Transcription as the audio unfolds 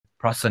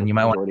Proston, you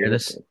might want to majority hear of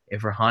this. it.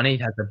 If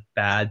Rouhani has a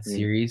bad Mm.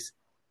 series,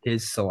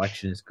 his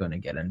selection is going to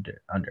get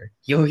under.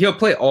 He'll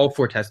play all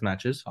 4 test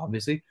matches,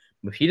 obviously.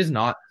 But if he does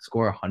not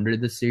score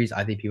 100 this series,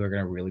 I think people are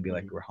going to really be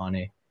like,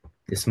 Rouhani,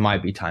 this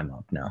might be time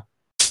up now.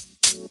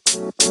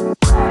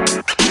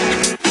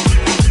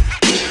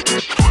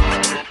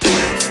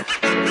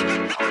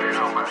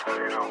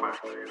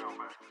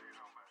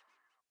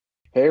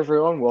 Hey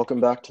everyone, welcome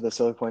back to the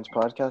Silly Points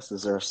podcast.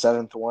 This is our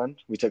 7th one.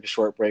 We took a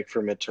short break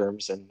for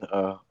midterms and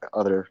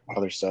other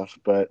stuff,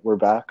 but we're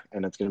back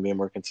and it's going to be a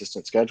more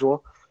consistent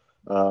schedule.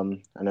 I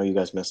know you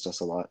guys missed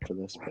us a lot for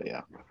this, but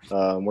yeah,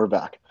 we're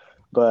back.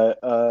 But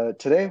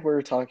today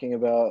we're talking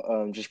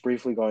about just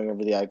briefly going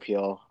over the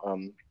IPL.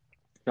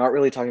 Not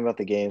really talking about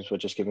the games, but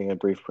just giving a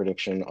brief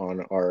prediction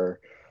on our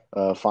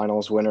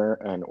finals winner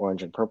and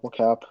orange and purple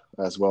cap,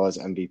 as well as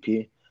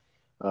MVP.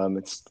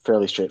 It's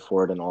fairly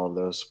straightforward in all of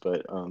those,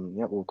 but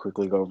yeah, we'll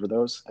quickly go over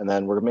those. And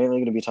then we're mainly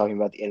going to be talking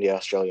about the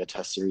India-Australia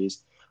Test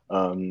Series.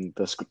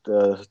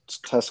 The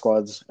Test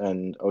squads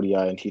and ODI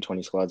and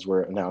T20 squads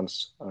were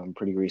announced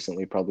pretty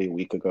recently, probably a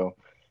week ago.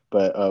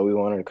 But we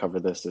wanted to cover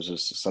this. This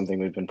is something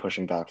we've been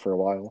pushing back for a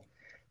while.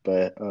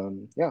 But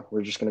yeah,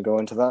 we're just going to go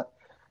into that.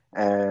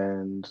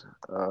 And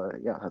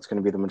yeah, that's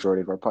going to be the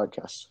majority of our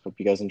podcast. Hope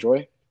you guys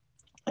enjoy.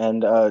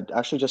 And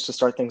actually, just to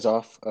start things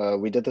off,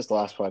 we did this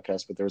last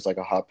podcast, but there was like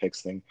a hot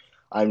picks thing.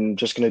 I'm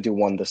just going to do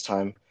one this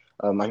time.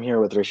 I'm here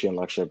with Rishi and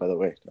Lakshay, by the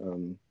way.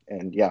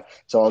 And yeah,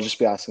 so I'll just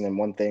be asking them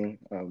one thing.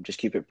 Just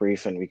keep it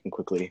brief, and we can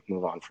quickly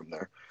move on from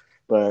there.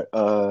 But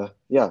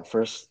yeah,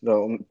 first,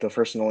 the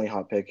first and only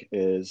hot pick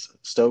is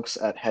Stokes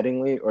at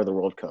Headingley or the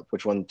World Cup.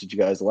 Which one did you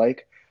guys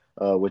like?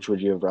 Which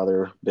would you have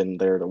rather been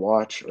there to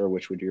watch, or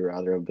which would you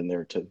rather have been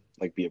there to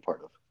like be a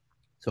part of?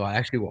 So I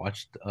actually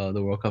watched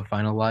the World Cup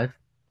final live.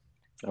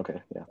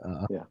 Okay, yeah,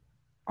 yeah.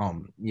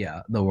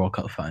 Yeah, the World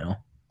Cup final,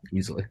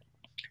 easily.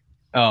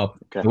 Oh,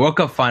 Okay. the World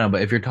Cup final,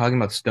 but if you're talking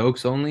about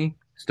Stokes only,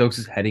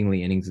 Stokes'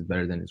 Headingley innings is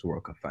better than his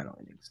World Cup final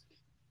innings.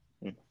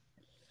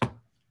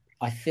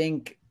 I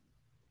think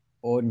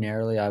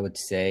ordinarily I would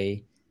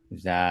say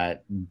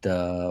that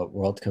the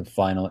World Cup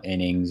final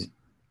innings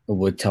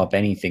would top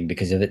anything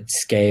because of its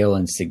scale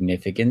and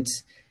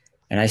significance.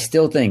 And I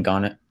still think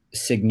on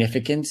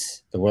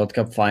significance, the World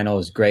Cup final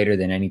is greater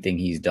than anything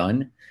he's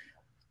done.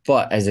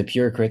 But as a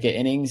pure cricket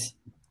innings,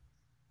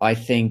 I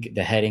think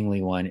the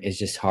Headingley one is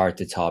just hard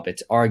to top.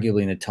 It's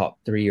arguably in the top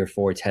 3 or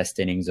 4 test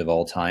innings of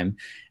all time.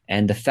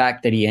 And the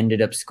fact that he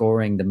ended up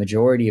scoring the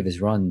majority of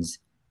his runs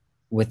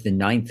with the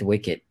 9th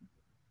wicket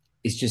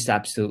is just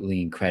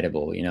absolutely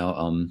incredible. You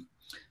know,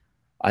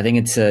 I think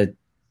it's a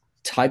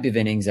type of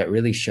innings that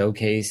really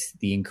showcase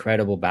the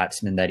incredible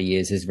batsman that he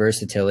is, his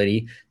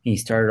versatility. He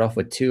started off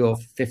with 2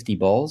 off 50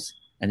 balls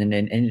and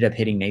then ended up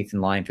hitting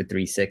Nathan Lyon for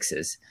 3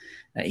 sixes.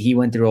 He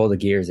went through all the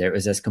gears there. It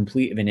was as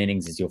complete of an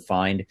innings as you'll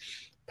find.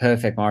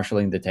 Perfect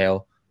marshalling the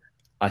tail.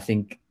 I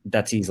think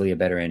that's easily a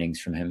better innings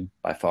from him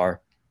by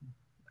far.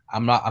 I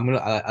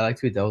like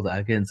to be devil's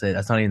advocate and say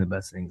that's not even the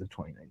best innings of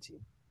 2019.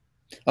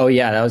 Oh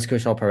yeah, that was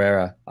Kushal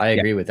Pereira. I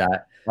agree with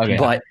that. Okay.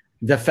 But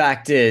the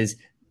fact is,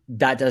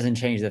 that doesn't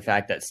change the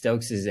fact that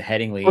Stokes'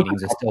 Headingley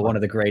innings is still one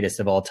of the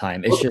greatest of all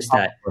time. It's just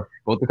that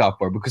both the top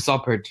 4 because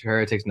Kushal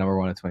Pereira takes number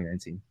 1 in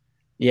 2019.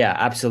 Yeah,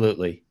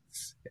 absolutely.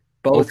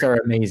 Both are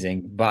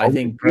amazing, but I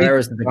think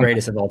Pereira's the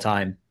greatest of all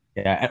time.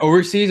 Yeah, and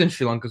overseas and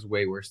Sri Lanka's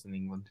way worse than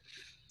England.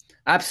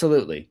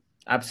 Absolutely.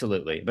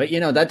 Absolutely. But, you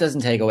know, that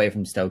doesn't take away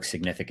from Stokes'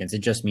 significance. It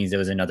just means it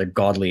was another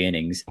godly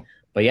innings.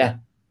 But, yeah.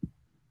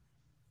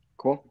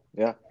 Cool.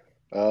 Yeah.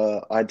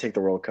 I'd take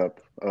the World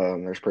Cup.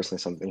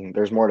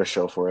 There's more to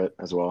show for it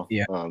as well.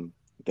 Yeah.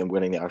 Than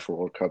winning the actual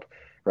World Cup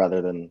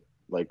rather than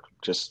like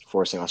just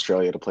forcing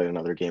Australia to play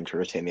another game to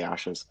retain the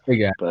Ashes.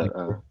 Yeah. But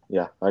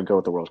yeah, I'd go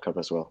with the World Cup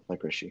as well,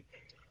 like Rishi.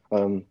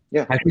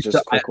 Yeah. I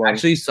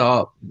actually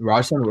saw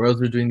Rajasthan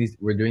Royals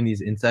were doing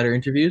these insider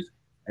interviews,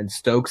 and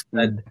Stokes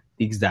said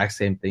the exact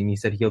same thing. He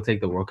said he'll take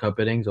the World Cup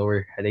innings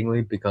over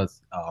Headingley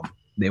because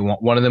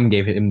one of them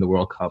gave him the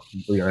World Cup.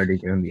 We already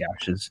gave him the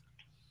Ashes.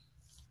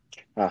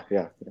 Yeah.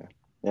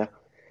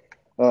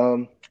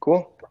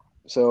 Cool.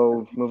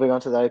 So moving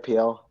on to the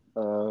IPL.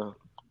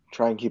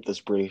 Try and keep this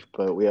brief,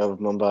 but we have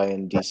Mumbai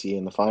and DC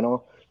in the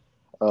final.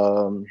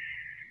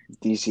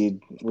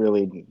 DC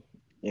really,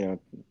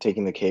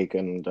 taking the cake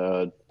and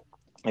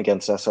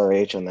against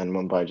SRH, and then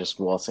Mumbai just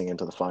waltzing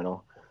into the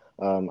final.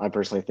 I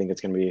personally think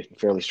it's going to be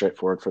fairly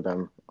straightforward for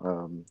them,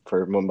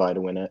 for Mumbai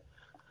to win it.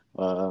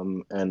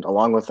 And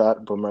along with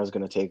that, Bumrah is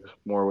going to take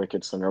more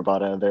wickets than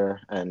Rabada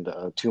there, and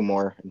 2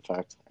 more, in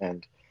fact,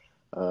 and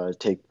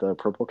take the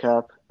purple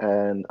cap.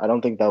 And I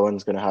don't think that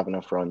one's going to have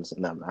enough runs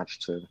in that match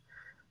to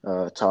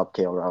top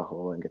KL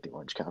Rahul and get the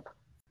orange cap.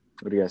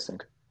 What do you guys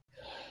think?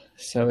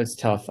 So it's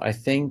tough. I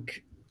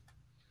think,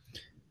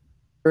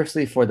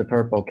 firstly, for the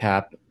purple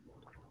cap,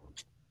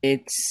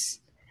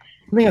 it's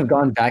something I've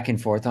gone back and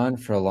forth on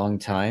for a long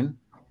time.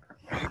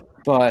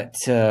 But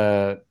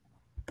I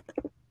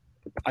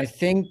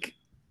think,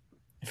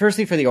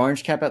 firstly, for the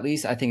orange cap at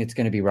least, I think it's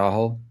going to be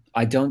Rahul.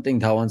 I don't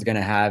think that one's going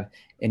to have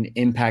an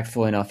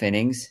impactful enough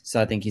innings.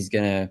 So I think he's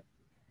going to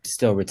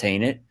still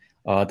retain it.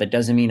 That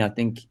doesn't mean I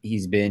think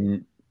he's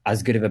been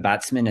as good of a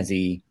batsman as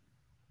he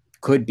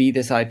could be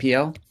this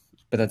IPL,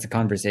 but that's a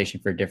conversation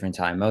for a different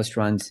time. Most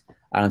runs,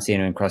 I don't see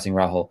anyone crossing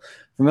Rahul.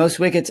 For most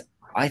wickets,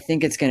 I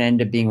think it's going to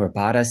end up being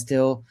Rabada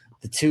still.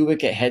 The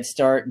 2-wicket head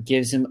start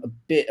gives him a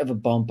bit of a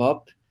bump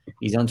up.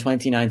 He's on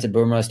 29 to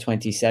Bumrah's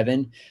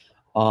 27.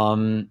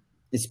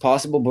 It's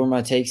possible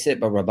Bumrah takes it,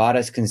 but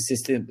Rabada's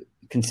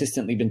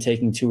consistently been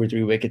taking 2 or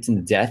 3 wickets in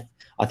the death.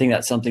 I think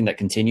that's something that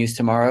continues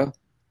tomorrow.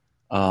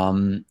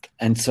 And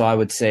so I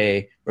would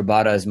say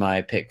Rabada is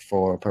my pick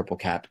for purple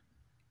cap.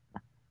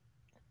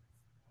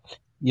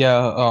 Yeah,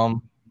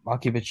 I'll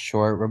keep it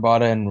short.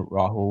 Rabada and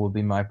Rahul will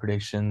be my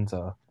predictions.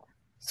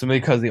 Simply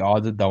because the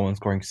odds of that one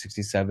scoring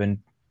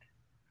 67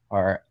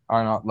 are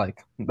not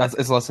like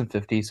it's less than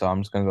 50, so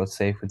I'm just gonna go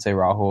safe and say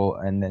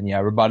Rahul. And then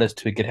Rabada's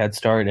 2-wicket head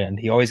start, and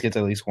he always gets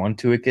at least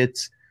 1-2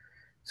 wickets.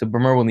 So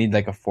Bumrah will need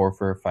like a 4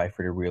 for a 5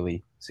 for to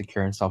really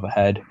secure himself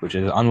ahead, which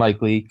is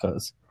unlikely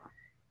because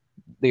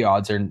the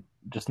odds are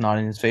just not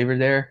in his favor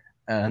there.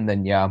 And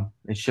then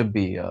it should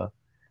be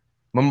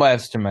Mumbai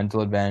has such a mental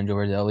advantage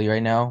over Delhi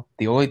right now.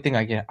 The only thing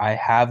I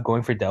have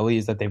going for Delhi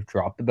is that they've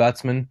dropped the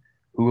batsman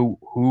who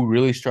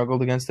really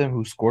struggled against them,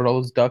 who scored all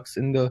those ducks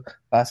in the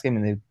last game,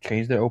 and they've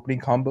changed their opening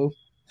combo.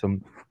 So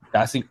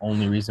that's the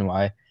only reason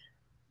why.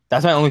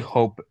 That's my only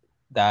hope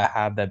that I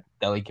have, that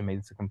Delhi can make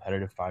this a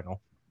competitive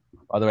final.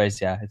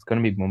 Otherwise, it's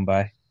going to be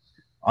Mumbai,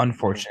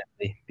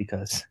 unfortunately,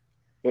 because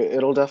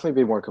it'll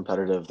definitely be more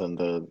competitive than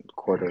the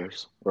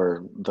quarters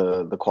or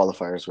the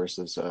qualifiers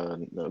versus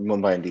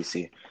Mumbai and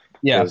DC.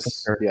 Yeah, for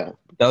sure. Yeah,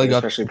 Delhi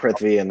especially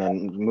Prithvi, and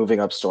then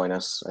moving up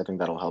Stoinis, I think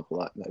that'll help a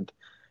lot.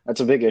 That's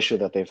a big issue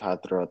that they've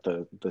had throughout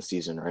the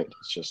season, right?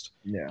 It's just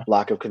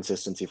lack of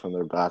consistency from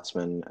their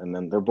batsmen, and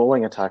then their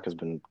bowling attack has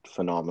been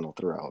phenomenal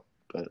throughout.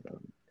 But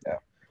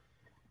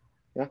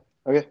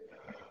okay.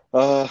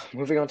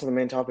 Moving on to the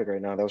main topic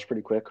right now. That was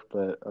pretty quick,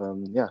 but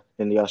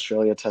in the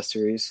Australia Test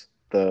Series,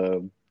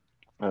 the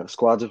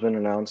squads have been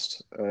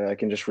announced. I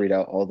can just read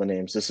out all the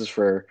names. This is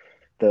for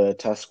the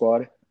Test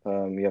squad.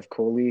 We have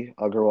Kohli,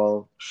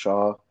 Agarwal,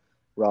 Shah,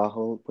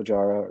 Rahul,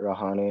 Pujara,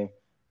 Rahane.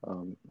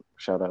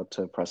 Shout out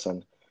to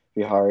Prasann,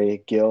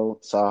 Vihari, Gill,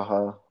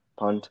 Saha,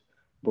 Pant,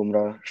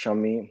 Bumrah,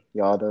 Shami,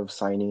 Yadav,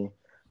 Saini,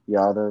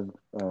 Yadav,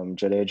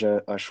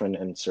 Jadeja, Ashwin,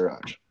 and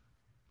Siraj.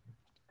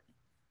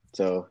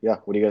 So,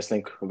 what do you guys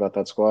think about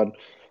that squad?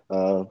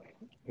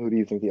 Who do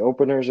you think the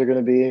openers are going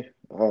to be,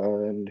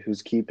 and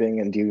who's keeping?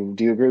 And do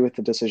you agree with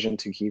the decision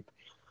to keep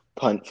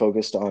Punt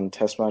focused on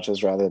Test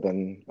matches rather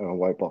than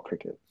white ball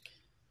cricket?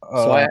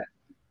 So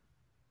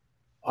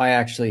I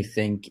actually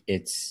think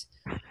it's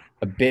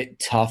a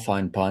bit tough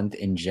on Punt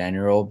in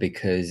general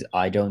because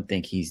I don't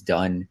think he's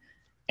done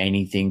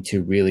anything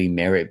to really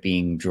merit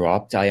being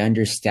dropped. I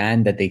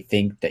understand that they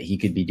think that he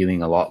could be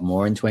doing a lot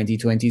more in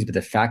 2020s, but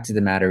the fact of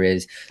the matter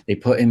is they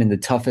put him in the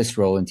toughest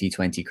role in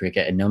T20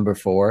 cricket at number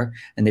 4,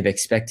 and they've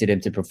expected him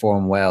to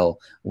perform well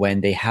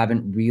when they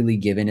haven't really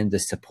given him the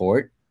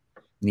support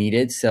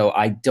needed. So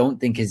I don't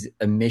think his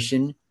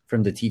omission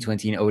from the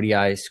T20 and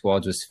ODI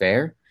squads was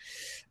fair.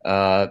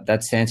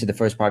 That's to answer the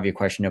first part of your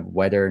question of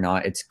whether or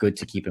not it's good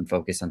to keep him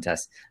focused on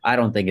tests. I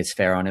don't think it's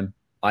fair on him.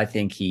 I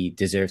think he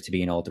deserves to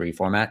be in all 3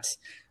 formats.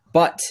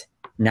 But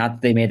now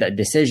that they made that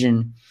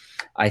decision,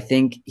 I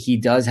think he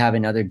does have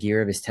another gear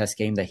of his test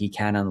game that he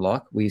can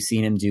unlock. We've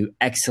seen him do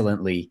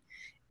excellently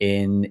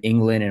in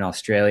England and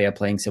Australia,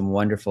 playing some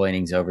wonderful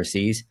innings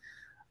overseas.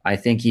 I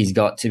think he's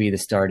got to be the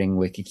starting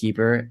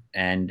wicketkeeper,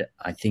 and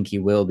I think he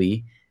will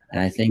be.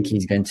 And I think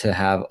he's going to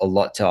have a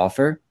lot to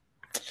offer.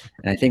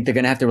 And I think they're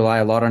going to have to rely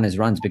a lot on his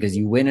runs because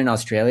you win in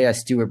Australia,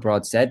 as Stuart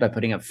Broad said, by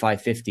putting up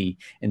 550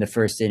 in the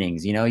first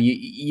innings. You know,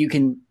 you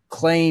can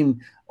claim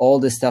all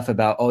this stuff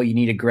about, you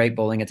need a great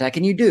bowling attack,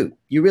 and you do.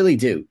 You really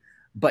do.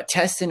 But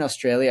tests in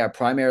Australia are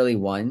primarily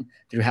won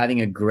through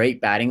having a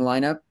great batting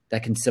lineup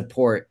that can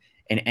support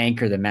and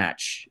anchor the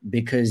match,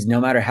 because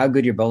no matter how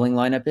good your bowling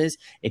lineup is,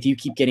 if you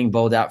keep getting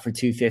bowled out for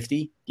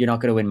 250, you're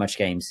not going to win much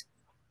games.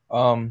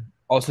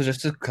 Also,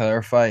 just to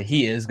clarify,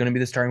 he is going to be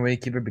the starting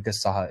wicketkeeper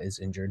because Saha is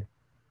injured.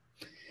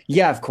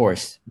 Yeah, of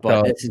course.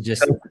 But this is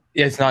just...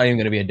 it's not even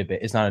going to be a debate.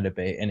 It's not a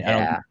debate. And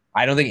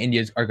I don't think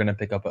Indians are going to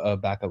pick up a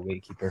backup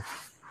wicketkeeper.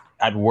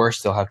 At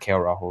worst, they'll have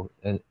KL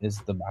Rahul is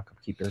the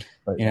backup keeper.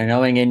 But,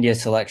 knowing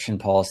India's selection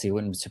policy,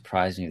 wouldn't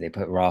surprise me if they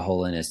put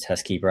Rahul in as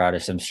test keeper out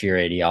of some sheer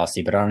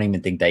idiocy, but I don't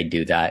even think they'd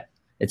do that.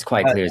 It's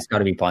quite clear it's got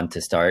to be Punt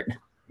to start.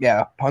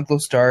 Yeah, Punt will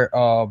start.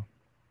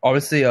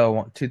 Obviously,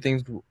 2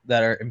 things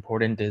that are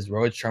important is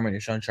Rohit Sharma and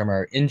Ishant Sharma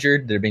are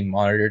injured. They're being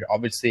monitored.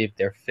 Obviously, if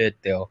they're fit,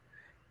 they'll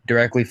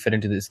directly fit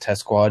into this test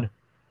squad.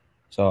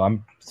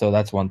 So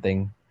that's one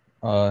thing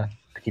to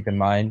keep in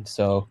mind.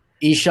 So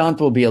Ishant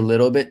will be a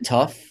little bit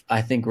tough.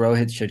 I think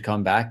Rohit should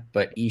come back,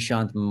 but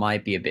Ishant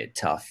might be a bit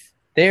tough.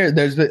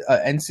 There's been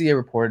NCA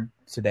reported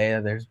today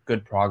that there's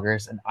good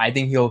progress, and I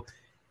think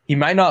he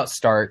might not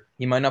start.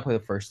 He might not play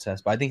the first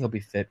test, but I think he'll be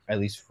fit at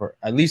least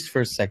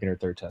for second or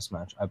third test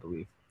match, I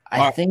believe.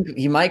 I think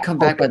he might come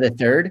back by the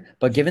third,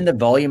 but given the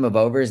volume of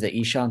overs that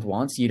Ishant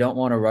wants, you don't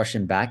want to rush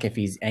him back if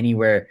he's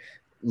anywhere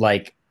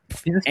like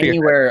He's a spearhead.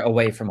 anywhere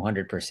away from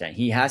 100%.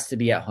 He has to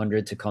be at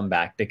 100 to come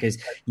back because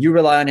you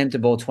rely on him to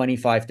bowl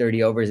 25,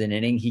 30 overs an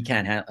inning. He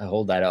can't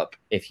hold that up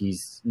if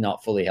he's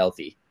not fully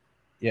healthy.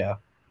 Yeah.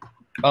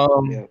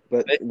 Yeah,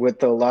 but with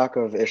the lack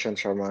of Ishant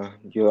Sharma,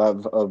 you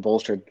have a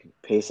bolstered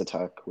pace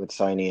attack with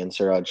Saini and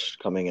Siraj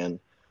coming in.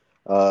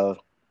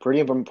 Pretty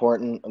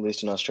important, at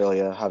least in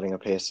Australia, having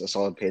a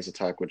solid pace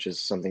attack, which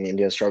is something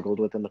India has struggled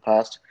with in the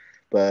past.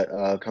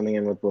 But coming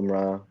in with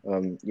Bumrah,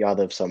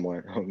 Yadav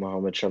somewhat,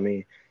 Mohammad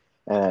Shami,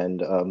 and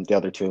the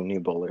other two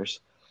new bowlers.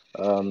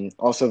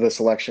 Also, the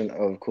selection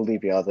of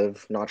Kuldeep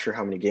Yadav. Not sure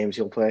how many games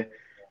he'll play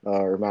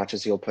or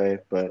matches he'll play,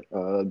 but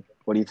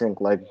what do you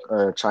think? Like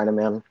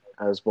Chinaman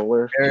as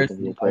bowler, do you think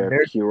he'll play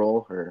a key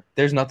role? Or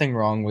there's nothing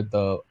wrong with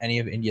any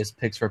of India's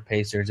picks for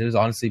pacers. It was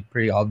honestly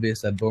pretty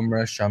obvious that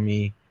Bumrah,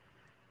 Shami,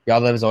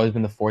 Yadav has always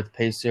been the fourth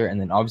pacer, and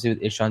then obviously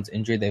with Ishant's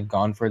injury, they've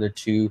gone for their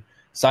two.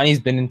 Saini's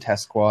been in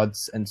test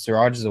squads, and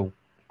Siraj is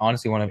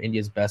honestly one of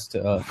India's best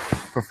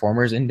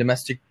performers in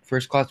domestic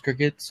first-class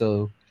cricket.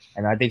 So,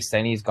 and I think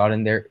Saini's got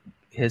in there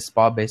his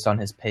spot based on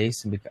his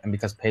pace, and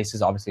because pace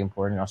is obviously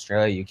important in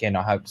Australia, you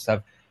cannot have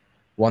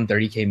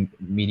 130k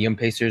medium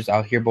pacers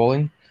out here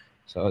bowling.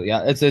 So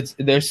yeah,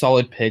 they're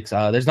solid picks.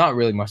 There's not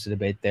really much to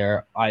debate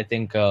there. I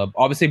think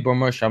obviously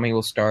Bumrah, Shami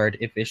will start.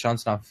 If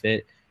Ishant's not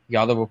fit,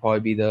 Yadav will probably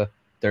be the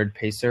third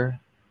pacer,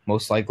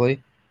 most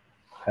likely.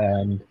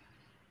 And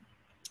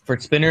for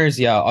spinners,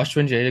 yeah,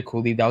 Ashwin, Jadeja,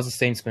 Kuldeep, that was the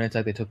same spin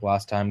attack they took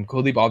last time.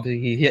 Kuldeep,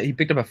 obviously, he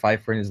picked up a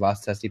 5 in his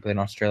last test he played in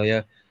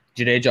Australia.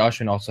 Jadeja,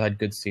 Ashwin also had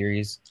good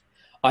series.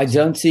 I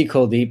don't see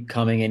Kuldeep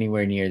coming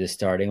anywhere near the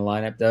starting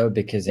lineup, though,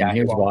 because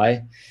here's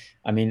why.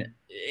 I mean,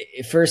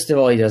 first of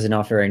all, he doesn't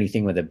offer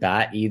anything with a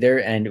bat either,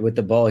 and with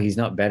the ball, he's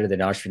not better than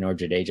Ashwin or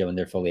Jadeja when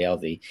they're fully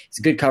healthy. It's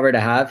a good cover to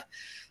have,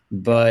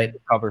 but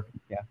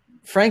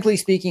frankly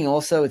speaking,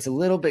 also, it's a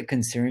little bit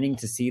concerning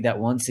to see that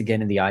once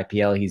again in the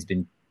IPL, he's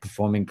been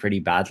performing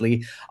pretty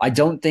badly. I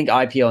don't think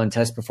IPL and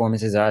test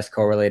performances are as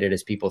correlated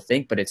as people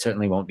think, but it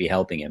certainly won't be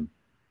helping him.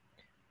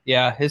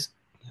 Yeah,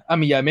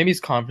 maybe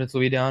his confidence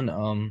will be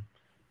down.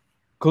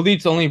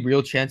 Kuldeep's only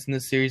real chance in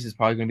this series is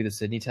probably going to be the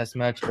Sydney Test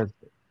match. But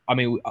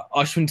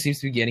Ashwin seems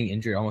to be getting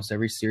injured almost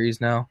every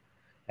series now.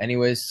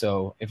 Anyways,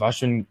 so if last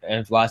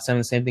time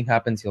the same thing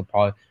happens,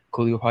 Kuldeep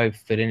will probably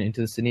fit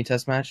into the Sydney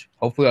Test match.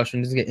 Hopefully,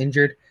 Ashwin doesn't get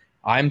injured.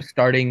 I'm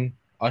starting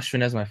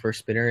Ashwin as my first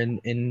spinner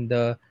in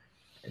the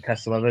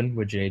Test 11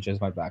 with Jadeja as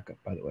my backup,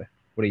 by the way.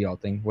 What do y'all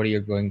think? What are you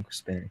going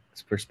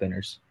for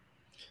spinners?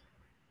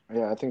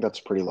 Yeah, I think that's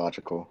pretty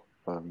logical.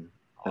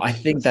 I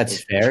think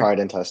that's fair. Tried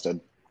and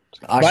tested.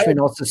 Ashwin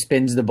also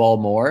spins the ball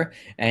more,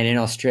 and in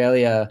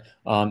Australia,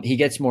 he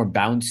gets more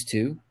bounce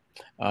too.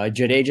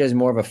 Jadeja is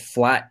more of a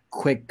flat,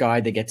 quick guy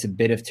that gets a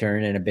bit of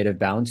turn and a bit of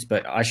bounce,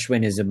 but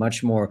Ashwin is a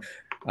much more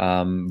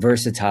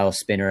versatile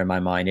spinner in my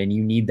mind, and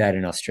you need that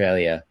in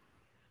Australia.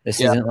 This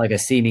isn't like a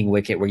seaming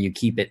wicket where you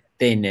keep it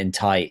thin and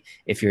tight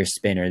if you're a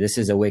spinner. This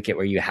is a wicket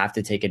where you have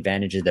to take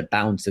advantage of the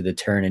bounce of the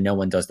turn, and no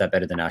one does that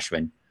better than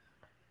Ashwin.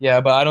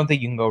 Yeah, but I don't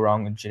think you can go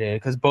wrong with Jadeja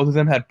because both of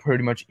them had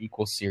pretty much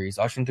equal series.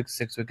 Ashwin took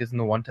 6 wickets in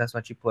the one test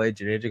match he played.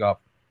 Jadeja got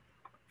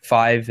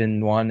 5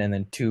 in one and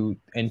then 2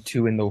 in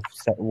the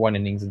one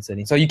innings in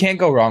Sydney. So you can't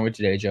go wrong with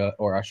Jadeja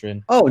or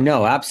Ashwin. Oh,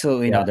 no,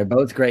 absolutely not. They're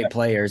both great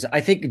players.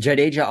 I think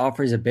Jadeja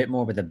offers a bit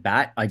more with the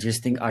bat. I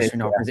just think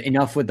Ashwin offers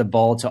enough with the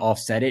ball to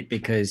offset it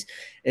because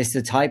it's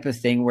the type of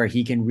thing where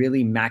he can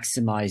really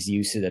maximize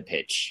use of the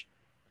pitch.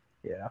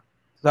 Yeah.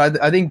 So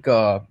I think,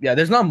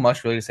 there's not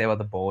much really to say about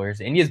the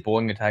bowlers. India's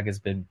bowling attack has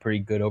been pretty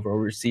good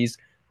overseas.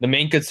 The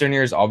main concern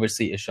here is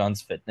obviously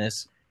Ishant's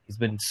fitness. He's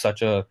been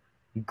such a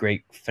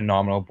great,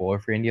 phenomenal bowler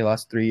for India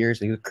last 3 years.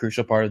 He was a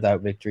crucial part of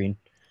that victory in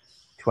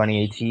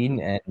 2018.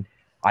 And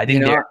I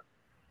think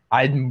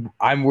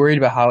I'm worried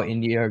about how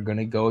India are going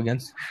to go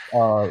against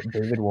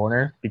David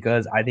Warner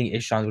because I think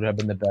Ishant would have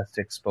been the best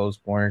to expose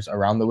Warner's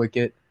around the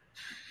wicket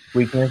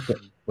weakness,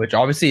 which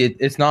obviously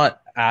it's not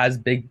as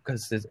big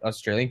because it's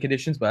Australian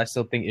conditions, but I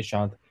still think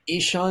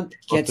Ishant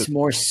gets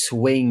more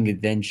swing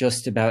than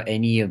just about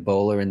any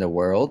bowler in the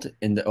world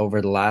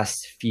over the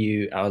last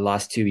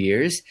 2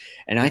 years.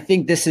 And I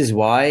think this is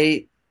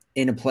why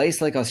in a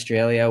place like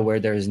Australia where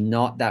there's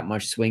not that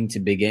much swing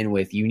to begin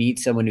with, you need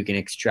someone who can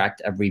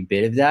extract every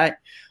bit of that.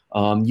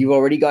 You've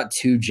already got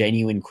 2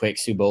 genuine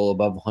quicks who bowl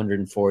above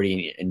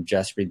 140 in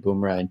Jasprit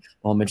Bumrah and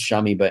Mohammad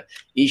Shami, but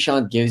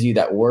Ishant gives you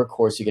that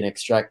workhorse who can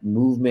extract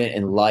movement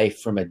and life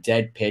from a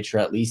dead pitch or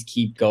at least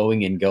keep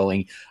going and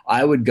going.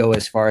 I would go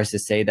as far as to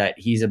say that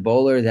he's a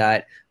bowler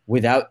that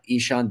without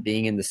Ishant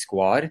being in the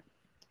squad,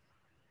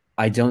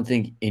 I don't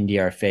think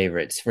India are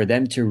favorites. For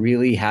them to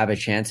really have a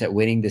chance at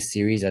winning this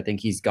series, I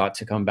think he's got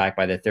to come back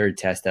by the 3rd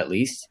test at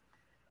least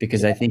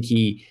because I think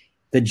the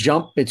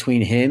gap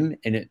between him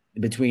and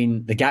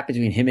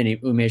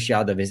Umesh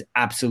Yadav is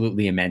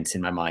absolutely immense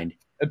in my mind.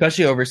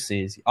 Especially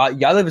overseas.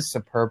 Yadav is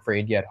superb for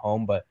India at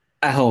home, but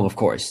at home, of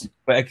course.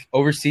 But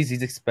overseas,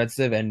 he's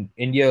expensive, and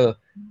India,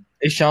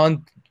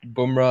 Ishant,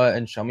 Bumrah,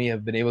 and Shami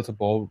have been able to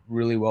bowl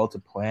really well to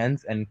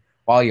plans. And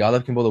while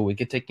Yadav can bowl the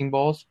wicket-taking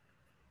balls,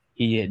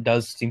 he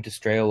does seem to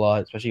stray a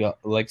lot, especially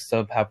likes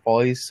to have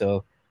volleys.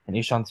 So, and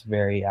Ishant's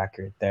very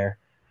accurate there.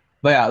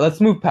 But yeah, let's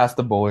move past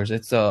the bowlers.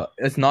 It's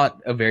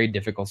not a very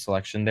difficult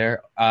selection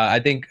there. I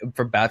think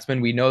for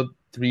batsmen, we know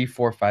 3,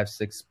 4, 5,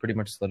 6 pretty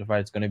much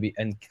solidified. It's going to be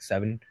and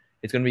 7.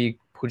 It's going to be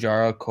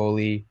Pujara,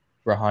 Kohli,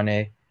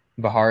 Rahane.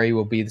 Bahari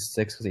will be the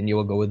 6 because India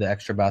will go with the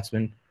extra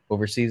batsman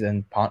overseas,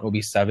 and Pant will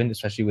be 7,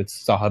 especially with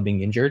Saha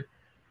being injured.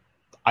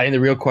 I think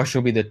the real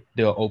question will be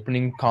the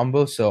opening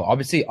combo. So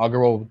obviously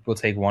Agarwal will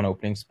take one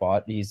opening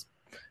spot.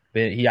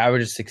 He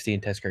averages 60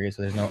 in Test cricket,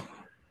 so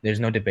there's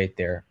no debate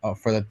there.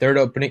 For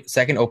the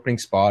second opening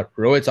spot,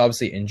 Rohit's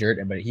obviously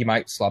injured, but he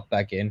might slot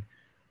back in.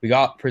 We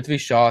got Prithvi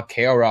Shaw,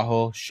 KL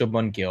Rahul,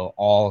 Shubman Gill,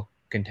 all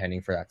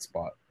contending for that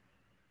spot.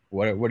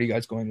 What are you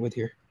guys going with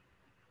here?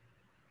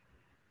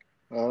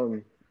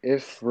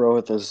 If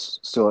Rohit is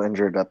still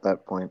injured at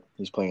that point,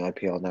 he's playing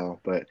IPL now,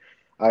 but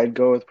I'd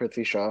go with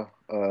Prithvi Shaw.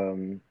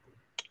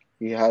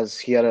 He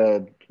had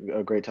a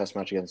great test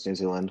match against New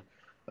Zealand,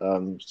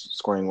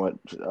 scoring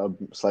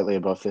slightly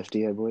above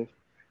 50, I believe,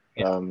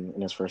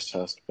 in his first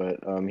test. But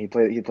he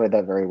played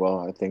that very well.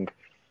 I think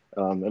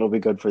it'll be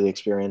good for the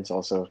experience.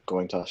 Also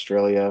going to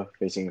Australia,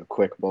 facing a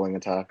quick bowling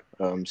attack,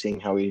 seeing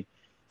how he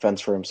fends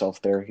for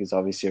himself there. He's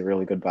obviously a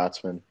really good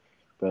batsman,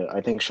 but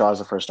I think Shaw's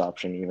the first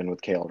option, even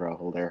with KL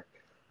Rahul there.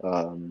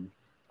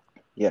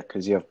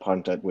 Because you have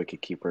Pant at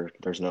wicketkeeper.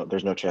 There's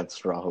no chance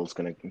Rahul's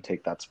going to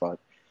take that spot.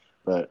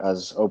 But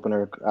as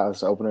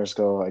openers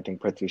go, I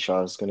think Prithvi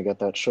Shaw is going to get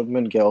that.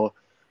 Shubman Gill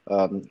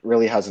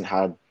really hasn't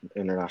had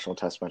international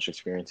test match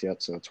experience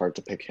yet, so it's hard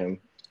to pick him.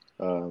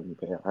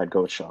 But yeah, I'd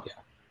go with Shaw.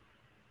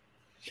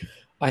 Yeah.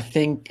 I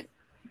think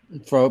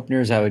for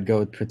openers, I would go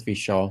with Prithvi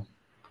Shaw.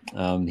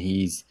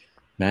 He's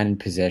man in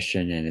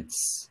possession, and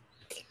it's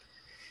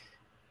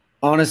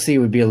honestly it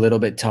would be a little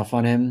bit tough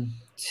on him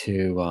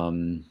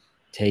to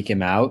take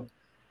him out.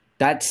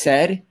 That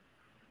said,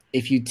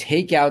 if you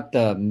take out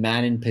the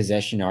man in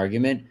possession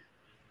argument,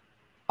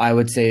 I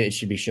would say it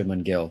should be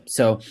Shubman Gill.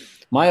 So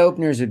my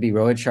openers would be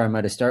Rohit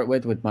Sharma to start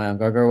with Mayank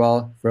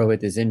Agarwal.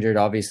 Rohit is injured,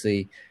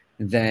 obviously.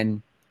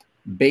 Then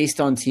based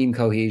on team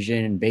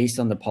cohesion and based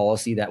on the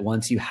policy that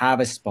once you have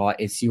a spot,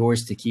 it's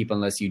yours to keep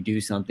unless you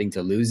do something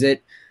to lose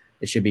it,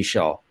 it should be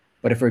Shaw.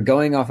 But if we're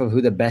going off of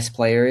who the best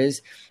player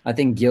is, I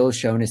think Gill's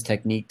shown his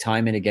technique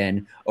time and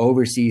again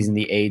overseas in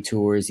the A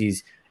tours.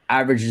 He's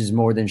averages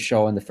more than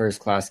Shaw in the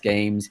first-class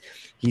games.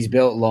 He's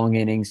built long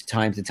innings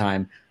time to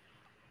time.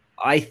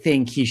 I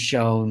think he's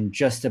shown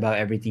just about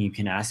everything you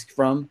can ask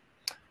from.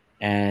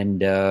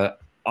 And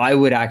I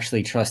would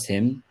actually trust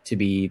him to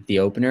be the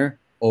opener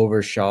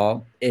over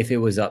Shaw if it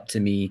was up to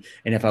me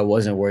and if I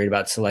wasn't worried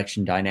about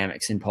selection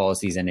dynamics and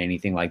policies and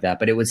anything like that.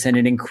 But it would send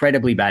an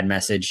incredibly bad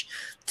message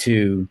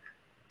to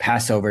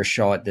pass over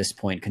Shaw at this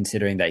point,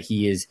 considering that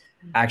he has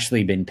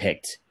actually been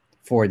picked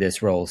for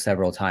this role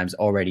several times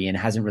already and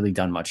hasn't really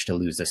done much to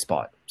lose the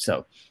spot.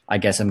 So I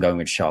guess I'm going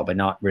with Shaw, but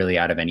not really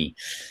out of any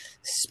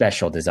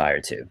special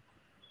desire to.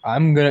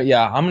 I'm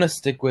gonna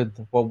stick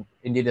with what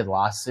India did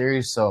last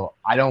series. So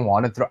I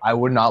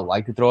would not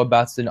like to throw a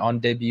batsman on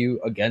debut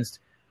against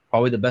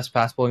probably the best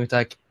fast bowling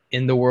attack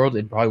in the world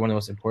and probably one of the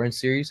most important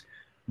series.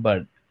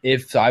 But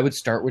if I would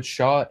start with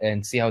Shaw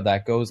and see how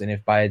that goes, and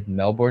if by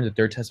Melbourne, the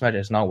third test match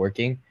is not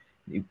working,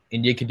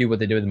 India could do what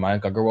they did with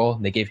Mayank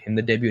Agarwal. They gave him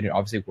the debut and it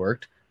obviously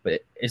worked.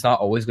 But it's not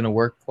always going to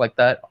work like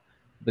that.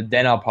 But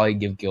then I'll probably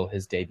give Gill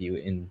his debut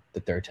in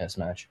the third test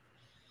match.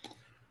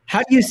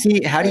 How do you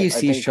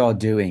see Shaw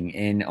doing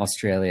in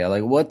Australia?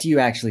 Like, what do you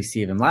actually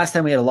see of him? Last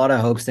time we had a lot of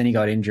hopes, then he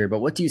got injured. But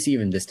what do you see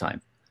of him this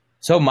time?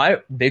 So my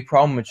big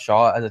problem with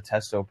Shaw as a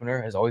test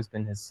opener has always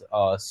been his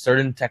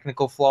certain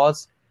technical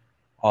flaws.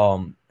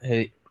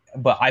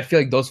 But I feel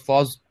like those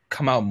flaws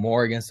come out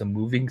more against a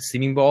moving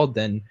seaming ball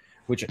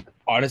which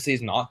honestly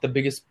is not the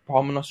biggest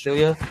problem in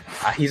Australia.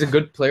 He's a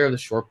good player of the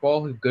short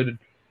ball. Good,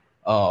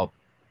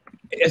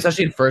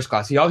 especially in first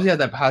class. He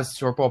obviously has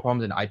short ball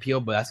problems in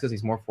IPL, but that's because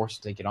he's more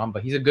forced to take it on.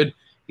 But he's a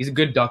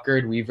good ducker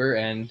and weaver,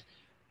 and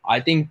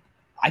I think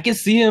I can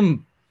see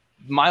him.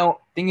 My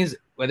thing is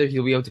whether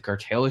he'll be able to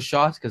curtail his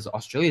shots, because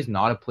Australia is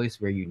not a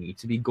place where you need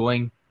to be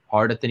going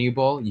hard at the new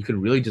ball. You could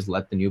really just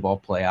let the new ball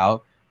play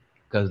out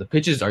because the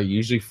pitches are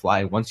usually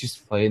flat. Once you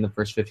play in the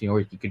first 15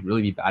 overs, you could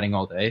really be batting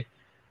all day.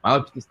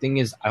 My thing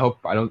is, I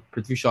hope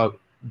Prithvi Shaw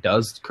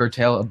does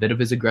curtail a bit of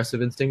his aggressive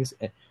instincts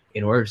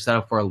in order to set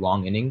up for a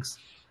long innings,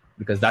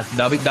 because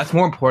that's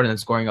more important than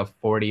scoring a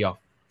 40 off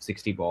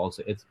 60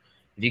 balls. If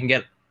you can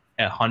get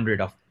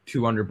 100 off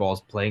 200 balls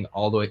playing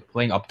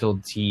up till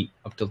T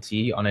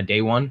on a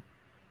day one,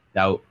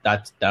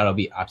 that'll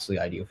be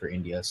absolutely ideal for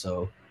India.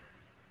 So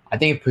I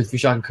think if Prithvi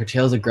Shaw can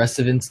curtail his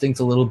aggressive instincts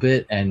a little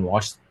bit and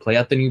play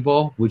out the new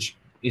ball, which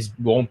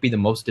won't be the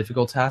most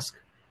difficult task.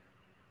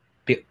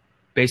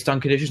 Based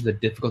on conditions, the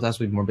difficult task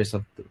will be more based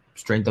on the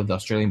strength of the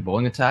Australian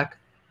bowling attack.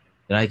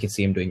 Then I can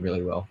see him doing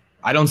really well.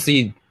 I don't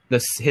see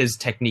his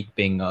technique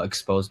being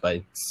exposed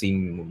by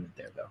seam movement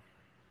there, though.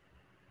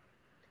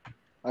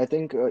 I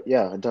think, I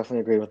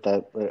definitely agree with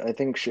that. But I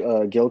think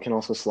Gill can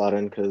also slot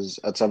in because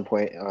at some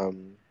point,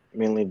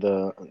 mainly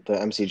the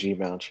MCG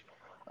match,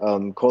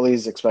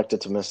 Kohli's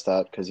expected to miss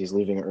that because he's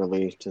leaving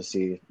early to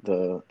see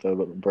the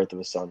birth of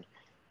his son.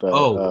 But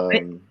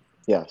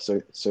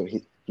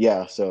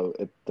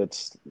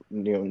that's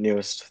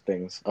newest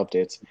things,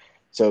 updates.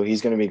 So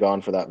he's going to be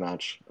gone for that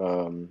match,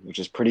 which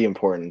is pretty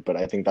important. But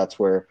I think that's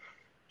where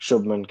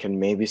Shubman can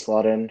maybe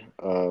slot in.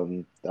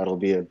 That'll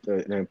be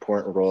an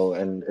important role,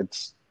 and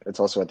it's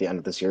also at the end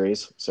of the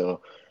series,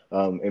 so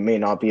it may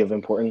not be of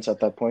importance at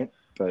that point.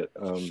 But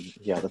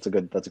that's a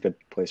good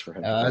place for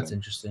him. That's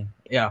interesting.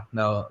 Yeah,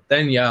 no,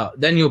 then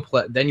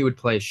you would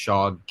play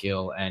Shaw,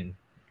 Gill, and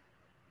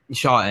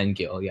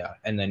Gill. Yeah,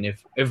 and then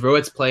if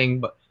Rowett's playing,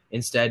 but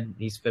instead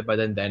he's fit by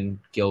then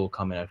Gill will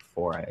come in at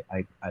 4.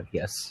 I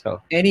guess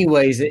so.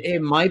 Anyways,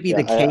 it might be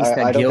the case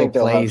that Gill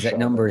plays at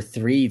number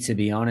 3, to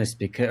be honest,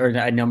 or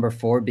at number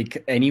 4.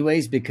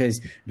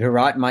 Because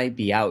Virat might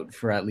be out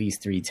for at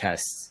least 3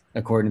 tests,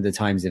 according to the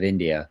Times of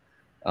India.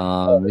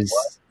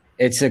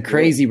 It's a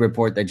crazy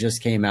report that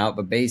just came out,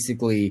 but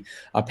basically,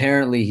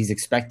 apparently he's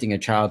expecting a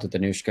child with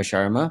Anushka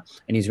Sharma,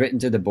 and he's written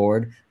to the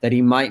board that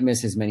he might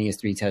miss as many as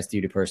 3 tests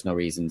due to personal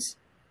reasons.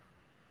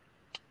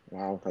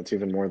 Wow, that's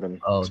even more than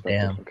expected.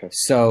 Damn. Okay.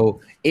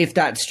 So if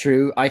that's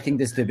true, I think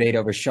this debate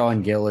over Shaw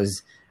and Gill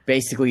is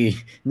basically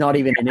not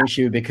even an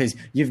issue because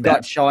you've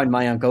got Shaw and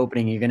Mayank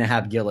opening, you're going to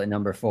have Gill at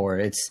number 4.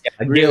 It's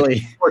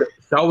really...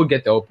 Shaw would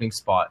get the opening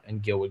spot,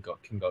 and Gill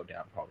can go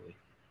down probably.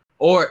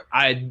 Or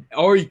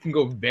you can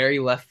go very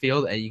left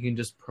field and you can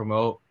just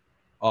promote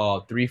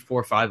 3,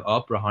 4, 5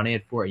 up, Rahane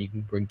at 4, and you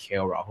can bring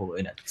KL Rahul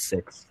in at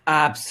 6.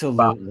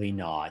 Absolutely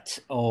not.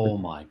 Oh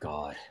my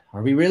God.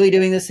 Are we really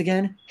doing this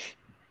again?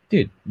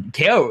 Dude,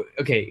 KL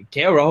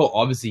Rahul,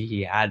 obviously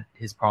he had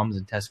his problems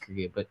in Test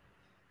cricket, but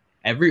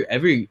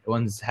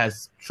everyone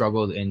has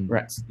struggled in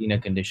Cena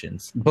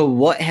conditions. But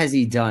what has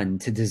he done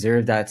to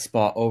deserve that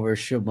spot over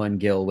Shubman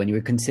Gill when you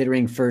were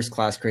considering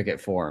first-class cricket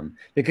form?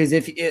 Because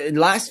if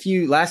last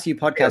few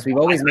podcasts, we've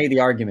always made the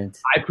argument.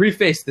 I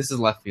preface this is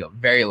left field,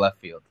 very left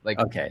field.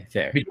 Okay,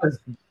 fair. Because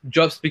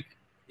just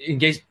in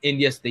case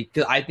India State,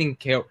 because I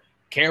think KL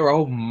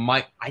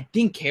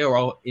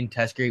Rahul in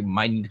Test cricket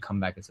might need to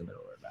come back as a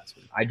middle order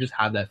batsman. I just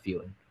have that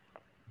feeling.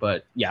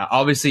 But yeah,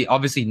 obviously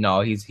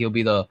no, he'll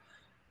be the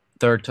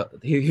third.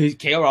 KL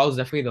Rahul is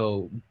definitely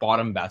the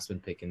bottom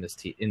batsman pick in this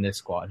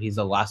squad. He's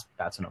the last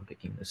batsman I'm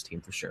picking in this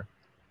team for sure.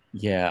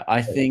 Yeah,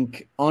 I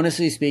think,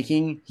 honestly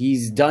speaking,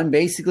 he's done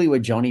basically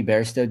what Johnny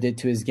Bairstow did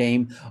to his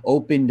game,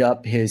 opened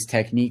up his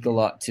technique a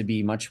lot to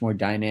be much more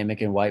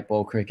dynamic in white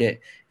ball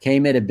cricket,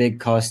 came at a big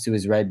cost to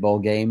his red ball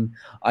game.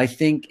 I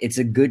think it's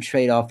a good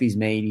trade-off he's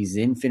made. He's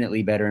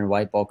infinitely better in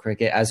white ball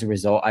cricket. As a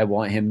result, I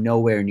want him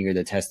nowhere near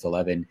the Test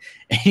 11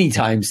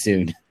 anytime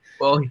soon.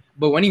 Well,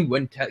 but when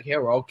KL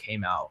Rahul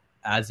came out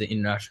as an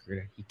international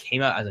cricketer, he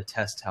came out as a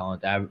Test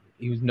talent.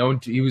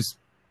 He was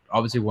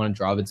obviously one of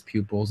Dravid's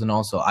pupils, and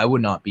also I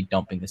would not be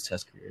dumping his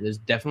Test career. There's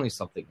definitely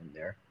something in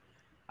there.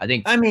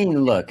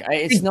 Look,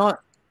 he's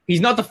not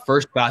the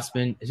first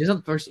batsman. He's not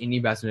the first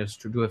Indian batsman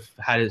to have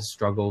had his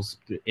struggles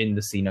in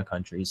the Cena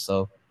countries.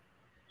 So,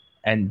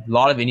 and a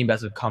lot of Indian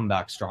batsmen have come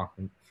back strong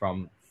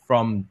from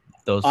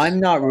those. I'm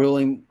not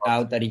ruling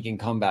out that he can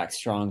come back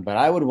strong, but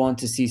I would want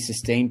to see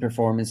sustained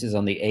performances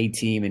on the A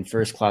team in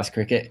first-class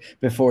cricket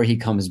before he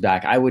comes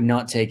back. I would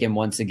not take him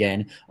once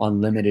again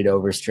on limited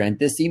over strength.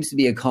 This seems to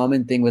be a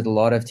common thing with a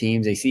lot of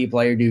teams. They see a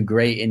player do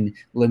great in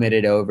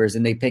limited overs,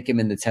 and they pick him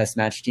in the Test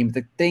match team. But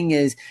the thing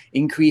is,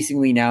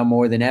 increasingly now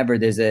more than ever,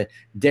 there's a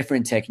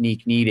different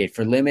technique needed.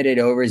 For limited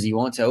overs, you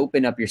want to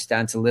open up your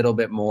stance a little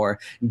bit more,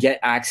 get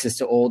access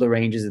to all the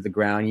ranges of the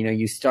ground.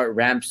 You start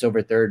ramps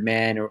over third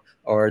man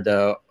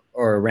or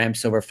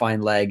ramps over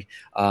fine leg.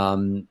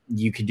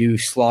 You could do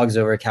slogs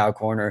over cow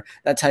corner.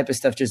 That type of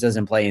stuff just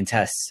doesn't play in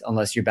tests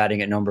unless you're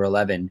batting at number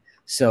 11.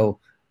 So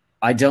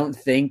I don't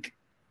think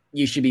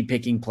you should be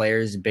picking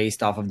players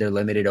based off of their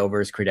limited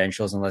overs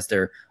credentials unless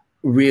they're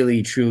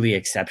really, truly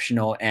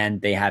exceptional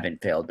and they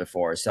haven't failed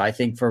before. So I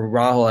think for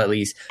Rahul, at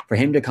least, for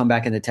him to come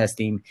back in the Test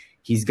team,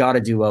 he's got to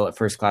do well at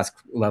first-class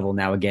level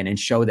now again and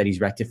show that he's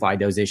rectified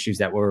those issues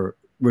that were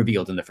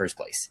revealed in the first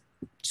place.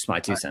 Just my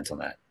 2 cents on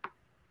that.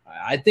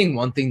 I think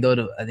one thing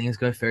though, I think it's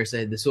going to fair to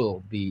say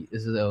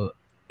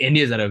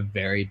India's at a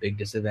very big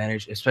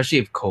disadvantage, especially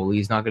if Kohli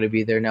is not going to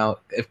be there now.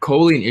 If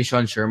Kohli and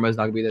Ishant Sharma is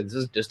not going to be there, this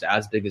is just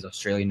as big as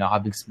Australia not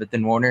having Smith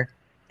and Warner,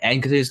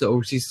 and continues the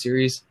overseas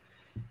series.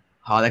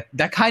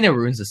 That kind of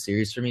ruins the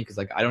series for me because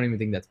I don't even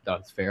think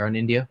that's fair on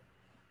India.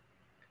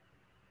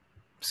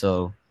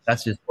 So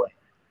that's just what.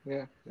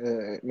 Yeah,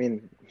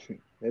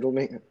 it'll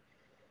make.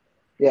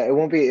 Yeah, it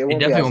won't be. It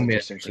definitely won't be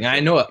interesting. I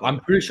know.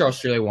 I'm pretty sure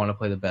Australia want to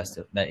play the best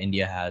that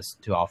India has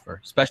to offer,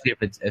 especially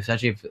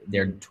if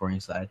they're touring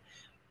side.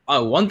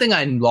 One thing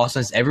I lost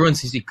on is everyone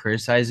seems to be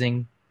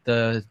criticizing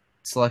the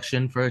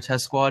selection for a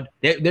Test squad.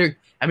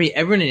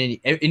 Everyone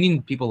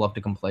Indian people love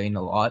to complain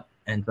a lot,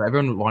 and so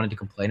everyone wanted to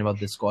complain about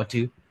this squad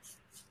too.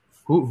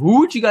 Who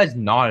would you guys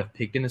not have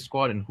picked in the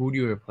squad, and who do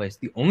you replace?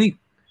 The only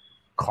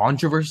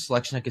controversial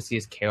selection I could see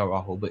is KL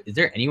Rahul, but is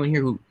there anyone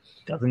here who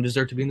doesn't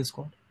deserve to be in the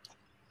squad?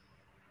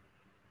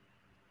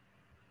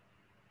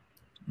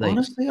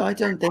 Honestly, I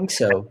don't think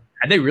so.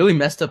 had they really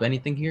messed up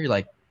anything here?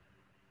 Like,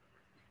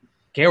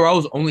 KRL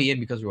was only in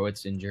because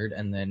Rohit's injured,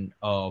 and then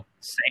Saini.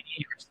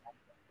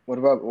 What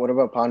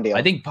about Pandya?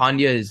 I think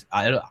Pandya is.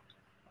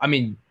 I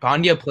mean,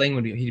 Pandya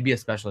playing he'd be a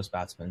specialist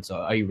batsman. So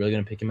are you really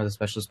going to pick him as a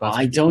specialist batsman?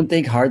 I don't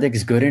think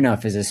Hardik's good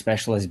enough as a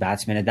specialist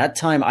batsman. At that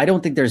time, I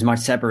don't think there's much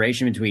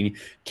separation between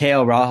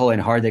KL Rahul and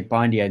Hardik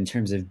Pandya in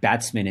terms of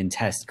batsmen in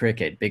Test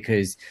cricket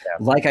because,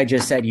 like I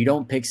just said, you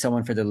don't pick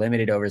someone for the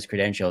limited overs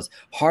credentials.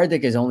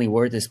 Hardik is only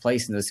worth his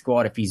place in the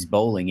squad if he's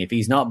bowling. If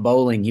he's not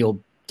bowling,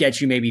 he'll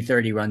get you maybe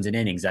 30 runs in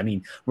innings. I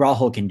mean,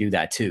 Rahul can do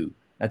that too.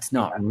 That's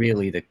not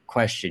really the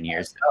question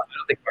here. I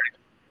don't think Hardik.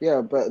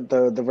 Yeah, but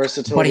the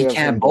versatility But he of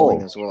can't him bowl.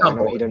 bowling as well. I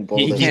know he didn't bowl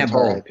He this can't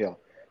entire bowl. IPL.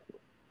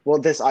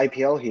 Well, this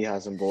IPL he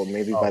hasn't bowled.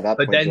 Maybe by that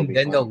But point he'll be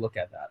then fine. they'll look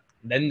at that.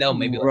 Then they'll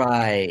maybe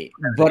Right.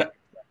 But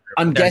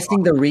I'm That's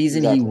guessing the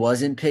reason he Exactly.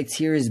 wasn't picked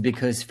here is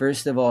because,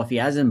 first of all, if he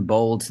hasn't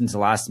bowled since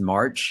last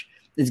March,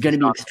 it's going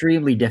to be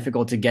extremely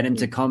difficult to get him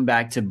to come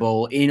back to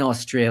bowl in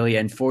Australia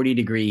in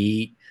 40-degree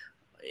heat.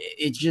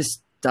 It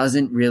just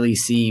doesn't really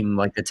seem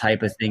like the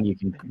type of thing you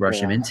can rush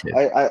him into.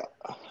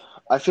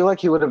 I feel like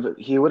he would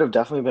have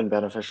definitely been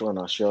beneficial in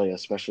Australia,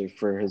 especially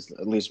for his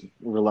at least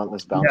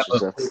relentless bounces.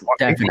 but That's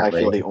definitely. I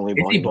feel the only Is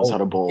ball he he knows how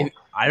to bowl.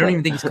 I don't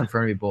even think he's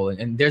confirmed to be bowling.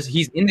 And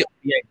he's in the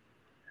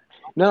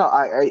No,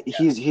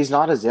 he's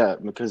not as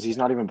yet because he's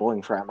not even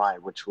bowling for MI,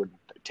 which would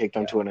take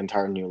them to an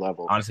entire new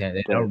level. honestly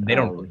they But,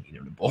 don't really need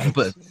him to bowl,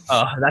 but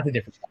that's a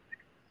different.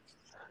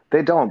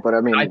 They don't, but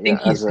I mean, I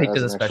think he's picked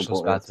as a an extra specialist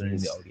bowler, batsman in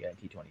the he's- ODI and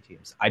T20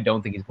 teams. I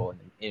don't think he's bowling.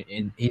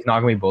 He's not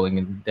going to be bowling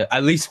in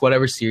at least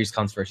whatever series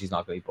comes first. He's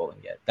not going to be bowling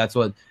yet. That's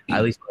what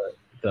at least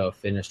the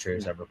fitness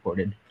traders have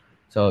reported.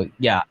 So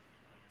yeah,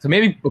 so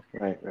maybe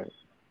Right.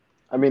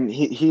 I mean,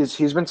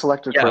 he's been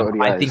selected for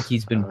ODIs. I think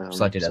he's been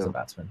selected as a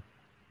batsman.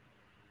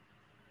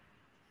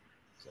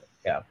 So,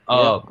 yeah.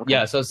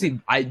 Okay. So see,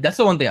 that's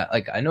the one thing.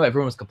 I know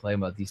everyone was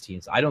complaining about these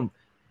teams.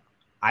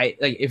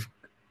 If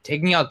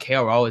taking out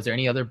KRL, is there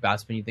any other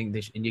batsman you think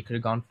India could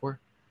have gone for?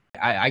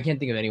 I can't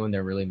think of anyone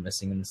they're really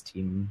missing in this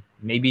team.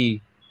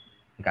 Maybe,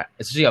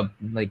 especially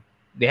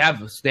they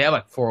have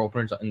like 4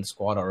 openers in the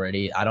squad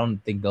already. I don't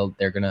think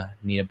they're gonna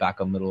need a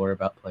backup middle order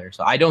player.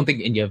 So I don't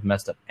think India have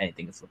messed up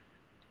anything.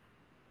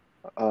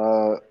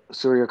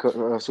 Surya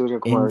Kumar In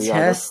Yadav.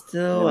 Test,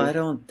 though, maybe. I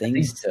don't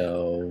think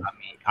so. I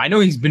mean, I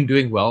know he's been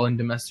doing well in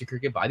domestic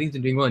cricket, but I think he's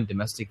been doing well in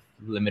domestic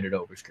limited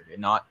overs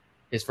cricket. Not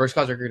his first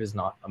class record is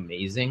not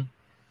amazing.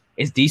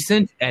 It's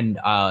decent, and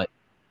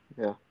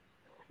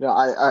No,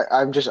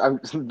 I'm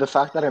the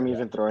fact that I'm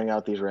even throwing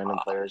out these random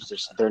players,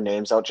 just their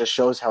names out, just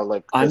shows how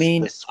this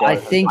squad I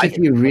has think been if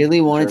you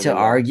really wanted to very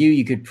well. argue,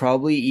 you could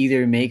probably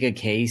either make a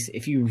case.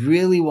 If you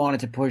really wanted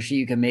to push it,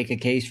 you can make a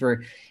case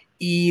for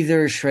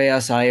either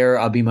Shreyas Iyer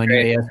or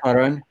Abhimanyu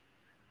Ayyasaran.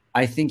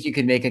 I think you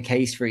could make a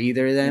case for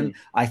either of them.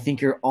 I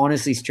think you're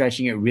honestly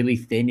stretching it really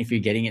thin if you're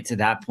getting it to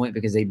that point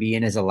because they'd be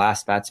in as a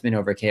last batsman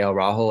over KL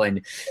Rahul,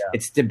 and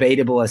it's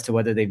debatable as to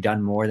whether they've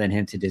done more than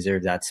him to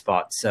deserve that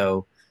spot.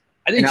 So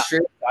I think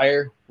Shreyas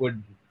Iyer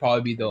would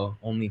probably be the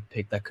only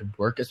pick that could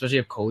work, especially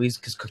if Kohli's,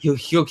 because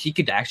he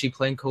could actually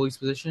play in Kohli's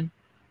position,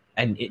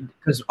 and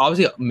because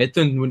obviously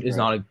Mithun is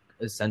not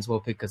a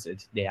sensible pick because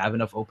they have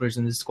enough openers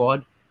in this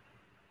squad,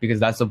 because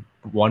that's the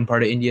one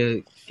part of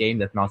India game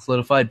that's not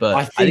solidified. But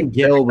I think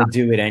Gill would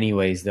do it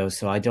anyways, though.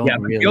 So I don't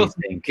really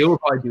think Gill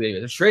would probably do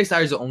it. Shreyas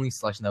Iyer is the only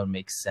selection that would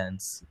make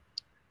sense.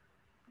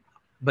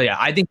 But yeah,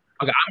 I think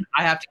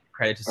I have to give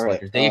credit to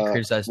selectors. They get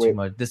criticized too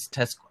much. This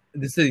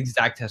is the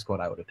exact test squad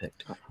I would have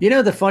picked.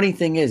 The funny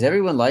thing is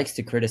everyone likes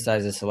to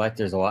criticize the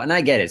selectors a lot, and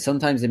I get it.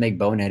 Sometimes they make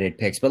boneheaded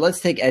picks, but let's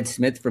take Ed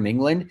Smith from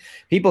England.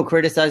 People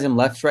criticize him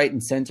left, right,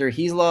 and center.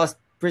 He's lost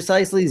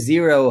precisely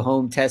 0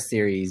 home test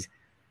series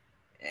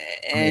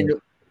and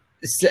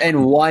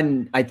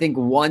one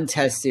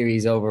test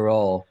series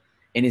overall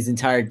in his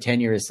entire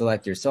tenure as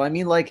selector. So, I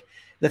mean,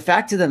 the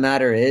fact of the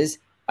matter is,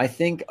 I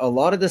think a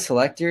lot of the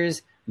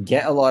selectors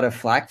get a lot of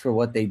flack for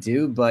what they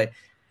do, but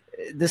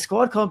the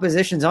squad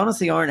compositions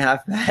honestly aren't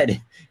half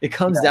bad. It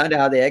comes down to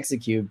how they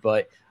execute,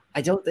 but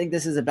I don't think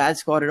this is a bad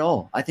squad at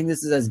all. I think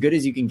this is as good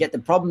as you can get. The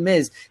problem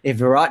is if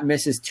Virat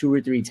misses 2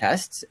 or 3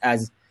 tests,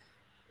 as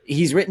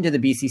he's written to the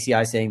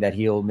BCCI saying that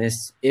he'll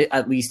miss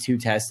at least 2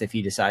 tests if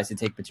he decides to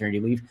take paternity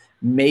leave.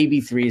 Maybe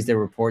 3 is the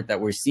report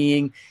that we're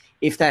seeing.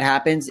 If that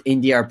happens,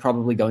 India are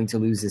probably going to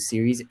lose the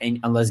series, and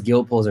unless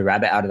Gill pulls a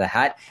rabbit out of the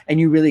hat. And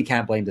you really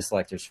can't blame the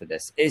selectors for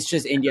this. It's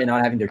just India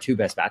not having their 2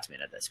 best batsmen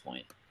at this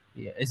point.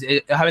 Yeah, it's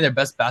having their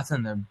best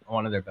batsman and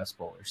one of their best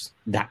bowlers.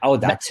 That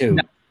too.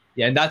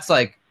 Yeah, and that's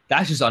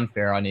just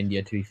unfair on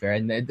India, to be fair.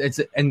 And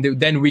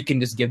then we can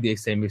just give the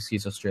same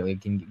excuse Australia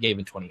gave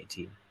in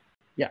 2018.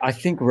 Yeah, I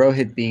think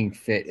Rohit being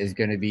fit is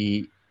going to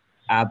be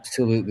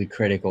absolutely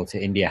critical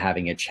to India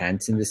having a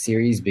chance in the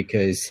series,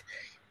 because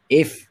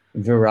if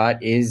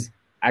Virat is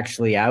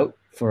actually out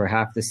for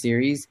half the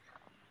series,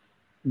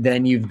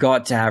 then you've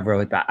got to have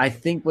Rohit back. I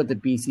think what the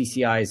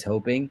BCCI is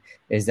hoping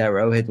is that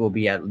Rohit will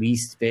be at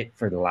least fit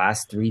for the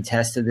last 3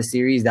 tests of the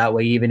series. That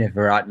way, even if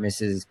Virat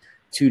misses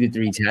 2 to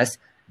 3 tests,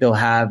 they'll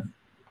have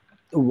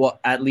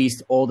at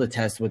least all the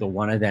tests with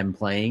one of them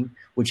playing,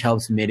 which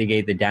helps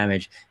mitigate the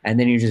damage. And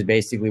then you're just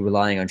basically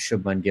relying on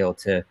Shubman Gill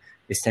to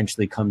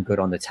essentially come good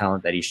on the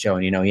talent that he's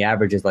shown. He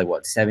averages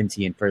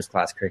 70 in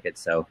first-class cricket,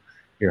 so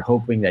you're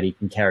hoping that he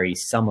can carry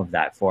some of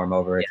that form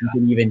over. If he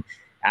can even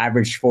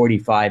average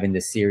 45 in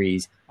the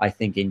series, I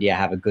think India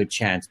have a good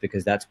chance,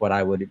 because that's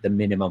the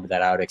minimum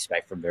that I would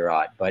expect from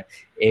Virat. But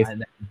if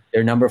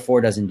their number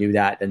 4 doesn't do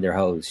that, then they're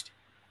hosed.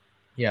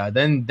 Yeah,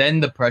 then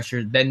the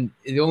pressure. Then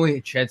the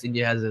only chance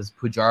India has is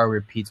Pujara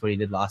repeats what he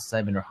did last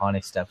time and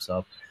Rahane steps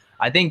up.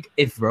 I think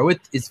if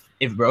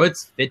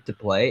Rohit's fit to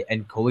play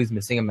and Kohli's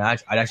missing a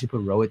match, I'd actually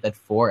put Rohit at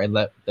 4 and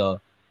let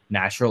the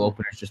natural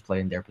openers just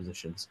play in their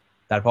positions.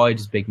 That'd probably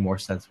just make more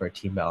sense for a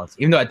team balance.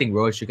 Even though I think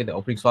Rohit should get the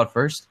opening spot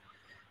first,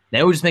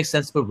 then it would just make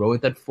sense to put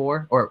Rohit at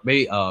 4, or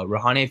maybe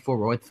Rahane at 4,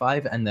 Rohit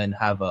 5, and then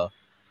have a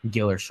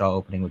Gill or Shaw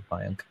opening with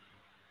Mayank.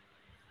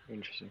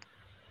 Interesting.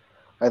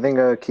 I think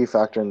a key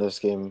factor in this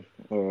game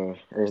or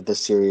this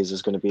series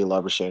is going to be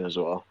Labuschagne as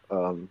well.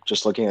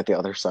 Just looking at the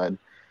other side,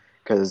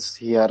 because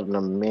he had an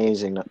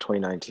amazing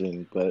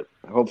 2019, but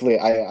hopefully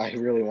I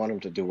really want him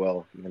to do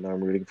well, even though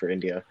I'm rooting for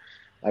India.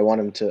 I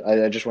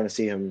just want to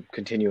see him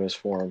continue his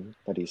form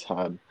that he's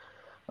had.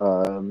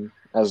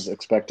 As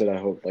expected, I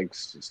hope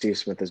Steve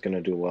Smith is going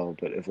to do well,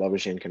 but if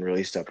Labuschagne can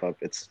really step up,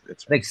 it's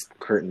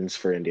curtains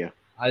for India.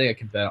 I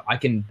think I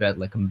can bet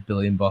like $1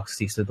 billion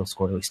Steve Smith will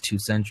score at least 2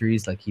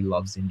 centuries. Like, he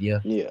loves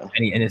India. Yeah.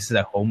 And this is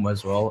at home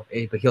as well.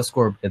 But he'll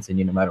score against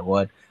India no matter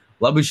what.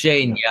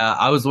 Labuschagne,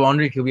 I was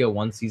wondering if he'll be a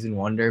one-season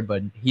wonder,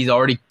 but he's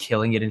already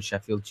killing it in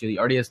Sheffield Shield. He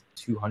already has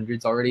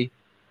 200s already,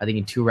 I think,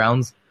 in 2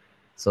 rounds.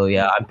 So,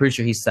 yeah, I'm pretty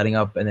sure he's setting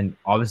up. And then,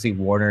 obviously,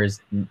 Warner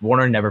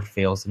never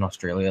fails in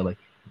Australia.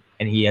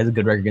 And he has a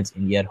good record against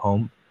India at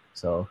home.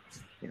 So,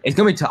 it's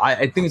going to be tough.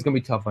 I think it's going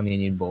to be tough on the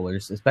Indian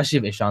bowlers, especially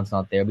if Ishant's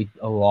not there. It'll be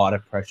a lot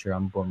of pressure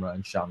on Bumrah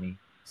and Shami,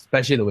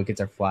 especially the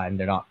wickets are flat and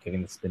they're not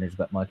giving the spinners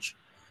that much.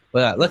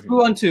 But let's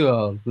move on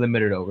to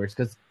limited overs,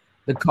 because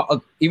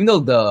even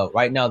though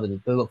right now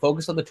the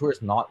focus on the tour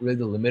is not really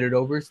the limited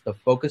overs, the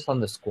focus on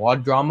the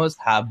squad dramas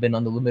have been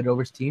on the limited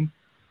overs team.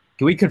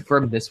 Can we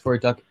confirm this for a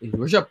duck? Is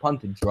Rishabh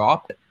Pant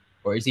dropped,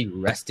 or is he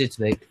rested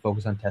so they can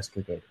focus on Test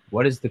cricket?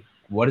 What is the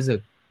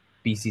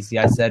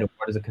BCCI said, or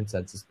what is the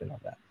consensus been on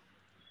that?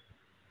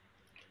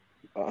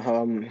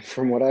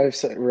 From what I've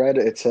read,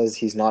 it says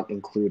he's not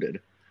included.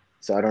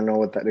 So I don't know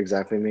what that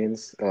exactly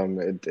means.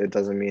 It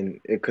doesn't mean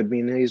 – it could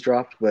mean he's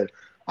dropped, but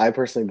I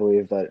personally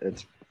believe that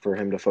it's for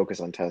him to focus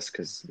on Tests,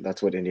 because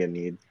that's what India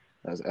need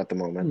at the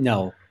moment.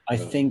 No, I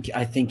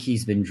think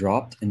he's been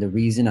dropped, and the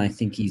reason I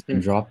think he's been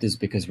dropped is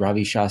because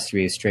Ravi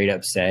Shastri has straight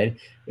up said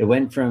it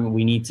went from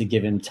we need to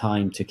give him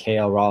time to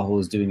KL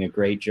Rahul is doing a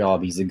great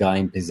job, he's a guy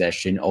in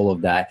possession, all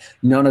of that.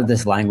 None of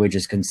this language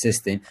is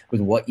consistent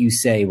with what you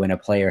say when a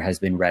player has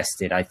been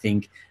rested. I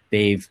think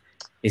they've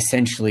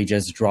essentially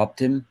just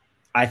dropped him.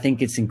 I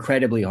think it's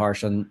incredibly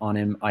harsh on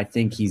him. I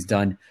think he's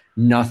done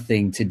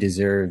nothing to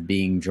deserve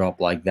being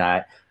dropped like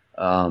that.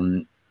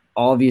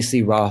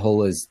 Obviously,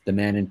 Rahul is the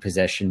man in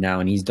possession now,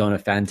 and he's done a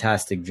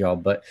fantastic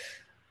job. But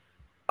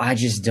I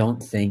just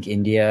don't think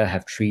India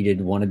have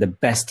treated one of the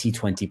best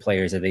T20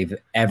 players that they've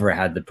ever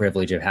had the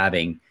privilege of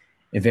having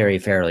very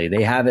fairly.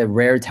 They have a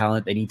rare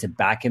talent. They need to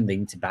back him. They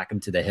need to back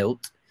him to the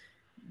hilt.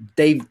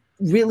 They've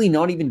really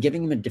not even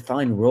giving him a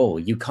defined role.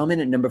 You come in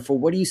at number 4.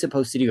 What are you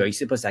supposed to do? Are you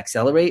supposed to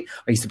accelerate?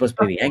 Are you supposed to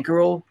play the anchor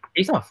role?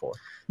 He's not 4.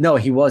 No,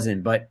 he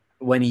wasn't. But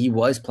when he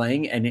was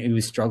playing and he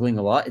was struggling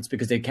a lot, it's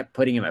because they kept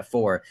putting him at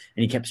 4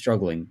 and he kept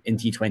struggling in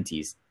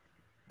T20s.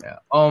 Yeah.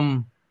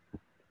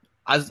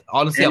 As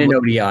honestly, and in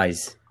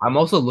ODIs. I'm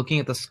also looking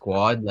at the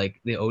squad,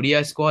 like the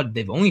ODI squad.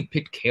 They've only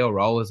picked KL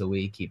Rahul as a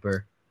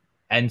wicketkeeper,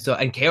 and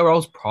KL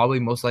Rahul's probably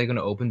most likely going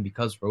to open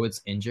because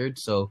Rohit's injured.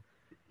 So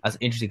that's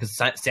interesting, because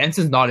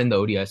Sanson's not in the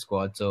ODI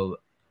squad. So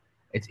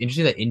it's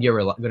interesting that India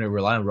are going to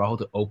rely on Rahul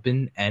to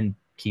open and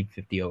keep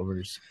 50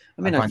 overs.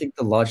 I think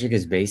the logic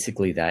is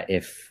basically that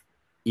if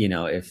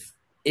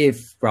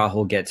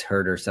Rahul gets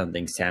hurt or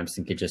something,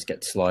 Samson could just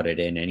get slotted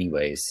in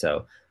anyways.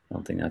 So I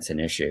don't think that's an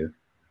issue.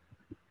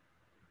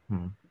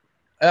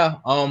 Yeah.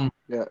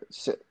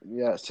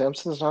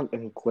 Samson's not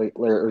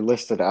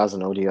listed as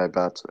an ODI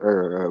bat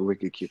or a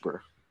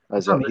wicketkeeper.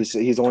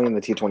 He's only in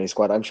the T20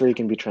 squad. I'm sure he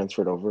can be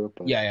transferred over,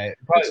 but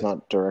it's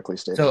not directly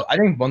stated. So I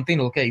think one thing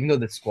to look at, even though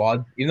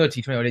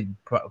T20 ODI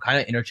kind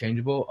of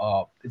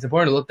interchangeable, it's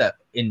important to look that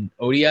in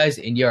ODIs,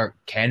 India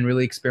can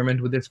really experiment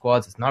with their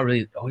squads. It's not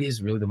really ODI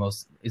is really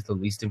the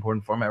least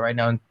important format right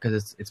now,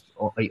 because it's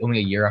only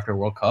a year after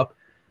World Cup.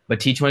 But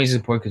T20 is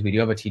important because we do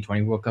have a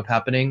T20 World Cup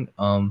happening.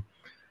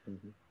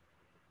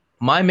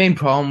 My main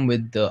problem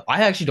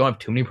I actually don't have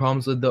too many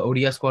problems with the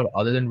ODI squad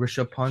other than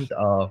Rishabh Pant.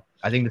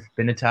 I think the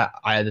spin attack,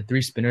 the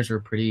 3 spinners were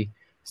pretty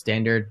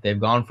standard. They've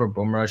gone for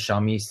Bumrah,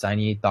 Shami,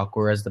 Saini,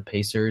 Thakur as the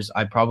pacers.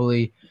 I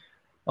probably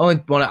would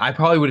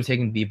have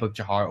taken Deepak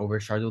Chahar over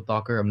Shardul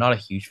Thakur. I'm not a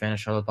huge fan of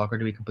Shardul Thakur,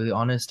 to be completely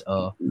honest.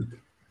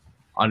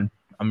 I'm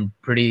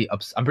pretty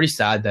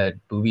sad that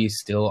Bhuvi is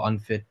still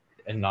unfit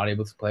not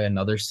able to play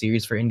another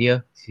series for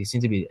India. He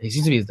seems to be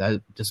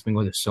just been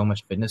going through so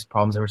much fitness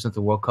problems ever since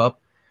the World Cup.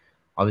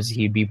 Obviously,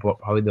 he'd be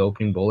probably the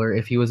opening bowler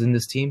if he was in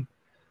this team.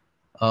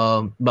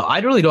 But I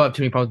really don't have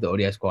too many problems with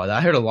the ODI squad.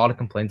 I heard a lot of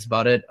complaints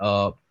about it.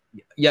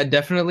 Yeah,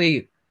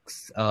 definitely.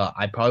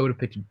 I probably would have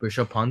picked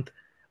Rishabh Pant,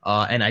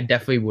 and I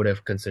definitely would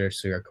have considered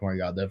Surya Kumar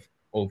Yadav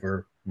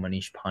over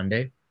Manish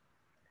Pandey.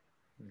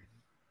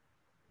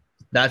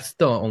 That's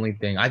the only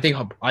thing. I think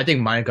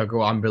Mayank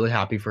Agarwal, I'm really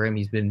happy for him.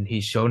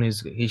 He's shown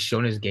his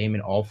game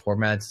in all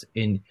formats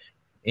in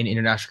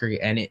international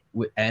cricket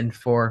and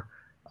for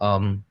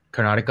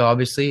Karnataka,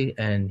 obviously,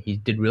 and he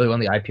did really well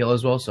in the IPL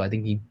as well. So I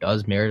think he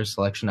does merit a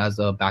selection as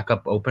a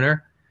backup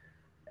opener.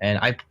 And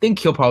I think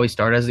he'll probably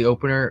start as the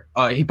opener.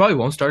 He probably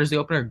won't start as the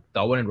opener.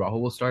 Dhawan and Rahul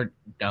will start,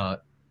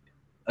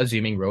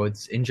 assuming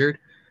Rohit's injured.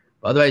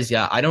 But otherwise,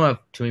 yeah, I don't have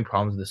too many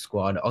problems with the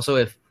squad.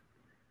 Also,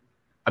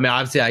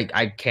 obviously,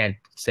 I can't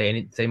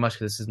say much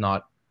because this is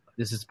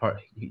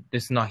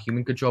not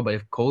human control. But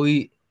if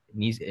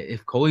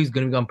Kohli's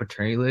going to be on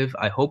paternity leave,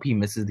 I hope he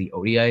misses the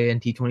ODI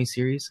and T20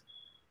 series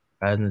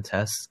rather than the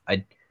tests.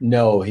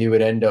 No, he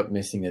would end up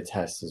missing the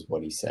test, is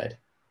what he said.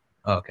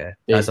 Okay.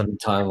 Based on the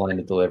timeline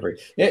of delivery.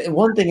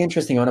 One thing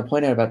interesting I want to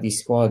point out about these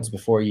squads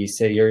before you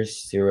say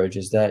yours, Siraj,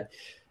 is that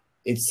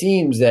it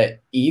seems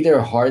that either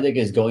Hardik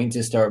is going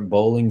to start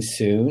bowling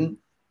soon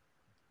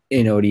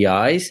in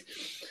ODIs,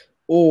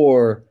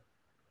 or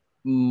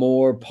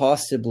more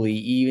possibly,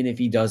 even if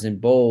he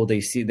doesn't bowl,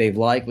 they've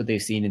liked what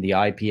they've seen in the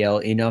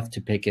IPL enough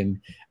to pick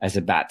him as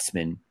a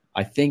batsman.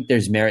 I think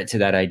there's merit to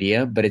that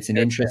idea, but it's an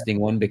interesting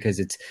one because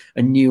it's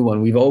a new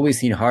one. We've always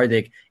seen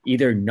Hardik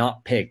either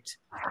not picked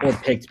or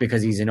picked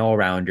because he's an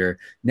all-rounder.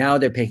 Now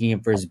they're picking him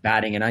for his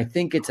batting, and I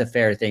think it's a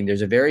fair thing.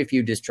 There's a very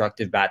few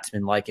destructive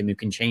batsmen like him who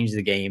can change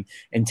the game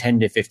in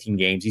 10 to 15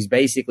 games. He's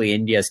basically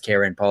India's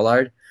Kieron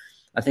Pollard.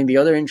 I think the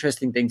other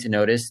interesting thing to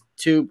notice,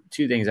 two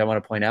things I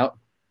want to point out.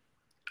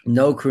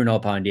 No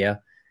Krunal Pandya.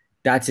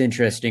 That's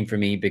interesting for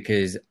me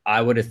because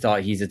I would have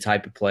thought he's a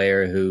type of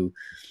player who,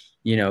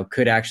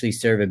 could actually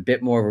serve a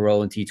bit more of a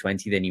role in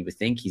T20 than you would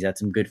think. He's had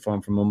some good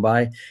form for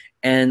Mumbai.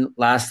 And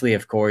lastly,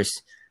 of course,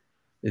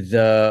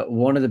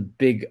 one of the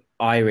big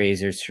eye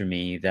raisers for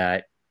me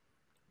that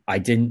I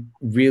didn't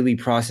really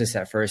process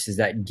at first is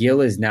that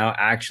Gill is now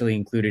actually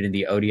included in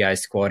the ODI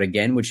squad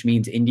again, which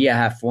means India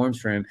have plans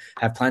for him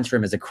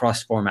as a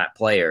cross-format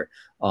player.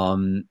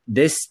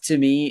 This to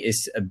me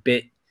is a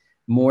bit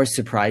more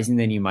surprising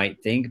than you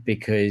might think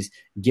because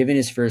given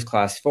his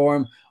first-class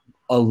form,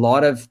 a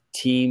lot of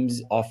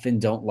teams often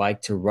don't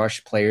like to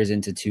rush players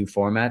into two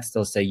formats.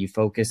 They'll say you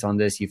focus on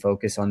this, you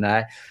focus on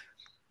that.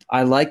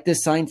 I like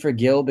this sign for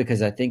Gill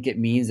because I think it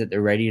means that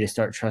they're ready to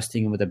start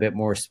trusting him with a bit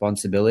more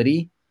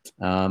responsibility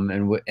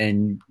and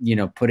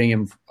putting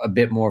him a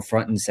bit more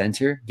front and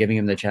center, giving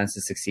him the chance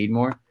to succeed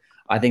more.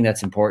 I think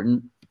that's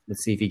important.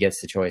 Let's see if he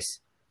gets the choice.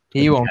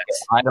 He won't.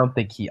 I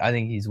think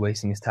he's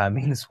wasting his time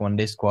in this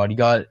one-day squad. You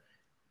got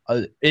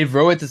if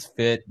Rohit is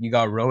fit, you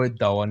got Rohit,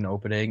 Dhawan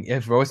opening.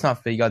 If Rohit's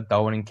not fit, you got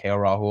Dhawan and KL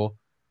Rahul.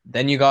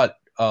 Then you got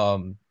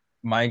Mayank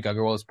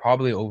Agarwal was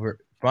probably over.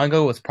 Mayank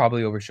Agarwal was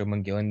probably over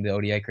Shubman Gill in the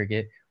ODI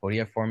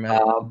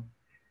format.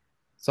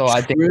 So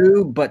I think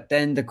true, but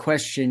then the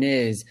question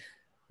is,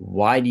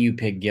 why do you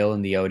pick Gill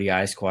in the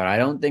ODI squad? I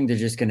don't think they're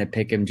just going to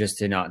pick him just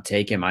to not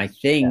take him. I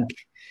think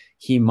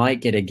he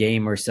might get a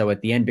game or so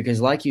at the end because,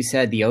 like you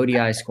said, the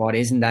ODI squad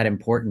isn't that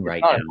important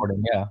right now.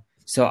 Important, yeah.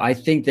 So I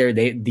think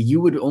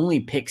you would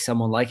only pick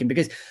someone like him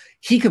because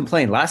he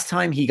complained last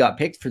time he got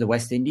picked for the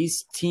West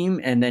Indies team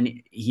and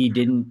then he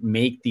didn't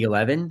make the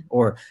 11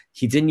 or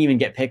he didn't even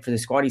get picked for the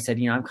squad. He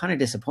said, I'm kind of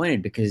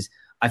disappointed because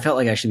I felt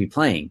like I should be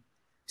playing.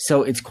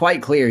 So it's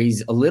quite clear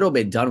he's a little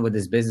bit done with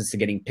his business of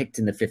getting picked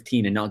in the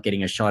 15 and not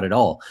getting a shot at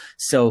all.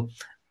 So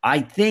I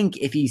think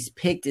if he's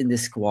picked in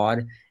this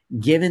squad,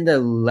 given the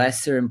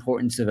lesser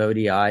importance of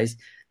ODIs,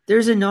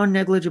 there's a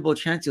non-negligible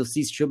chance you'll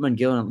see Shubman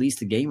Gill in at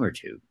least a game or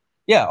two.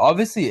 Yeah,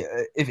 obviously,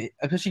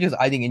 especially because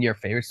I think India are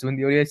favorites to win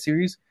the ODI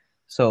series.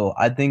 So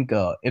I think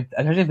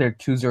especially if they're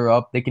 2-0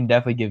 up, they can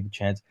definitely give a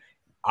chance.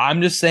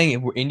 I'm just saying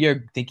if India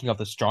are thinking of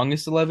the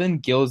strongest 11,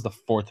 Gill is the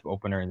fourth, fifth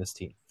opener in this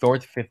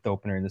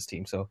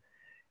team. So,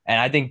 and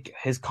I think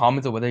his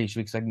comments on whether he should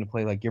be expecting to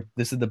play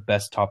this is the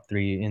best top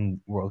three in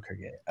world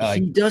cricket.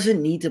 He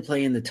doesn't need to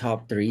play in the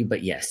top three,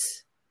 but yes.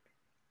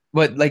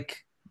 But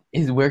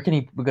where can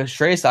he? Because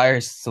Shreyas Iyer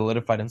has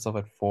solidified himself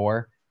at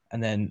 4.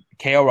 And then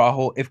KL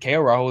Rahul, if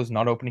KL Rahul is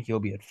not opening, he'll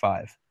be at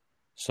 5.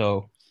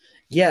 So,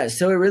 yeah.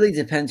 So it really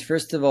depends.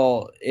 First of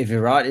all, if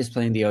Virat is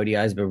playing the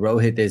ODIs, but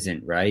Rohit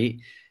isn't, right?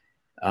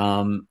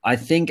 I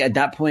think at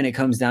that point it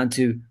comes down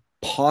to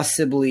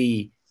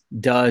possibly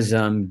does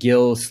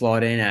Gill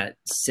slot in at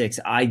 6?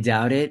 I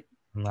doubt it.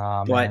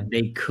 Nah, but man.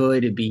 they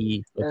could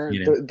be.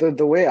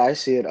 The way I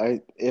see it,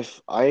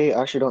 I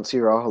actually don't see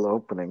Rahul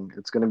opening.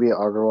 It's going to be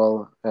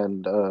Agarwal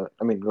and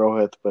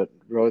Rohit, but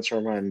Rohit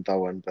Sharma and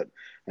Dhawan. But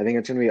I think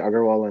it's going to be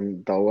Agarwal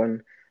and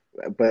Dhawan.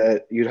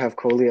 But you'd have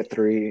Kohli at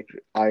 3,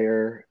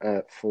 Iyer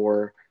at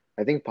 4.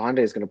 I think Pandey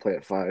is going to play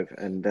at 5,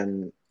 and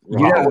then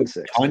Rahul in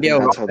sixth. I think Pandya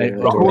that's how they're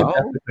over going to Rahul do would it. Rahul?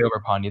 definitely play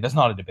over Pandya. That's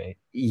not a debate.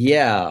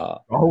 Yeah.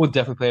 Rahul would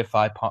definitely play at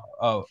 5.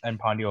 And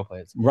Pandya will play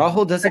at 6.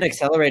 Rahul doesn't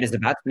accelerate as a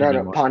batsman No,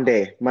 anymore.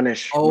 Pandey.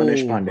 Manish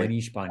Pandey.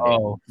 Manish Pandey.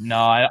 Oh, no.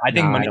 I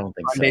think No, I Manish don't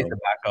think Pandey's so. the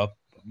backup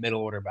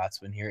middle order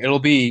batsman here. It'll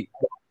be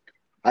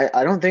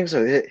I don't think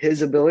so.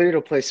 His ability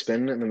to play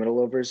spin in the middle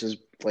overs is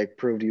like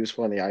proved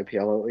useful in the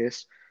IPL at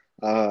least.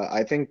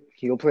 I think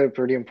he'll play a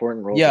pretty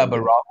important role. yeah, for but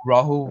India. I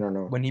Rahul, don't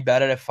know. when he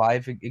batted at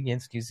 5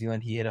 against New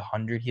Zealand, he hit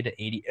 100, he hit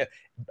 80.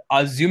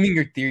 Assuming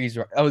your theories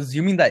are, I was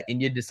assuming that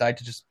India decide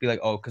to just be like,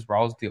 oh, because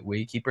Rahul's the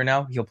wicketkeeper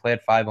now, he'll play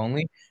at 5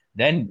 only.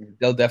 Then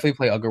they'll definitely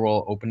play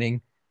Agarwal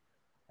opening,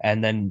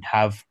 and then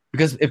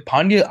because if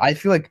Pandya, I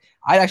feel like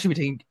I'd actually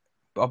be taking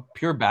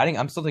pure batting.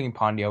 I'm still taking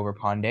Pandya over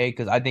Pandey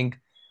because I think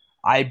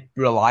I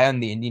rely on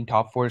the Indian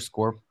top 4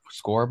 to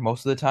score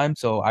most of the time.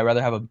 So I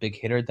rather have a big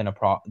hitter than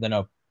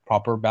a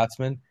proper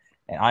batsman.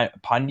 And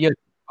Manish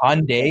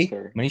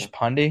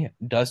Pandey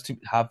does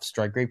have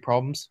strike rate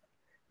problems.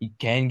 He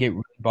can get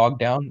really bogged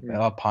down.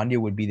 Pandya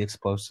would be the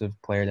explosive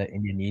player that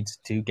India needs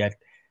to get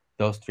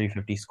those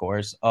 350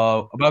 scores.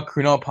 About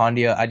Krunal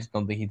Pandya, I just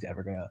don't think he's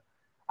ever gonna.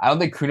 I don't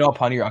think Krunal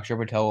Pandya or Akshar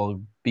Patel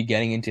will be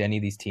getting into any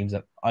of these teams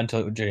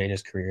until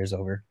Jadeja's career is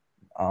over.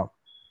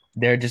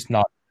 They're just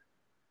not.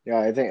 Yeah,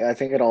 I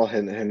think it all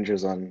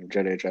hinges on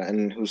Jadeja,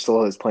 and who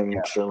still is playing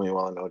extremely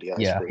well in ODIs.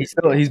 Yeah,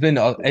 he's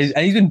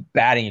been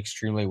batting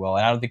extremely well,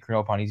 and I don't think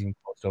Krunal Pandya is even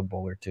close to a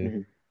bowler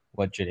to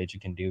what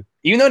Jadeja can do.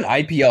 Even though in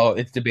IPL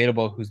it's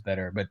debatable who's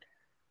better, but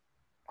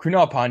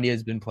Krunal Pandya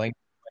has been playing.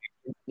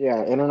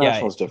 Yeah,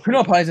 international is different.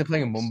 Krunal Pandya has been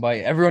playing in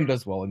Mumbai. Everyone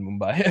does well in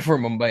Mumbai for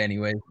Mumbai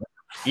anyway.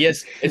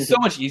 Yes, it's so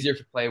much easier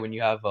to play when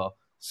you have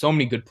so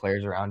many good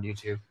players around you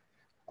too.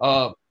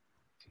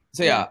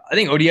 So yeah, I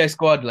think ODI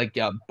squad,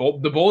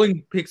 the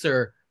bowling picks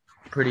are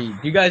pretty. Do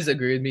you guys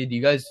agree with me? Do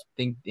you guys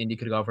think India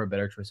could have gone for a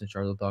better choice than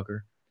Charlotte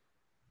Thakur?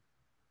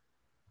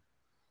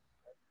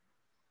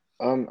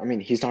 I mean,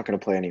 he's not going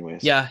to play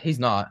anyways. Yeah, he's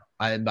not.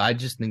 I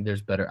just think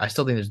there's better. I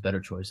still think there's better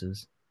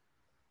choices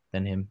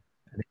than him.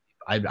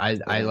 I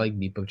like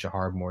Deepak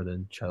Chahar more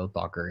than Charlotte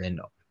Thakur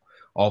in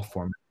all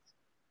formats.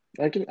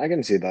 I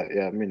can see that.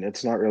 Yeah, I mean,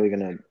 it's not really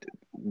going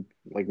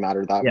to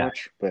matter that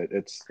much, but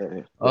it's.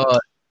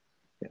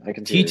 I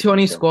can see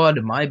T20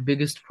 squad. My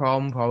biggest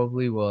problem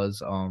probably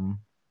was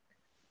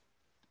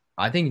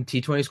I think in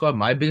T20 squad,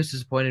 my biggest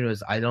disappointment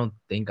was I don't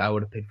think I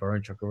would have picked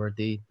Varun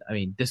Chakravarti. I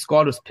mean, this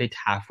squad was picked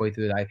halfway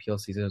through the IPL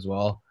season as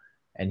well,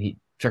 and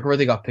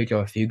Chakravarti got picked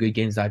up a few good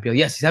games in IPL.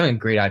 Yes, he's having a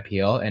great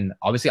IPL, and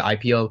obviously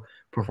IPL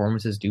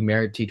performances do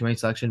merit T20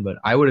 selection, but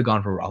I would have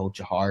gone for Rahul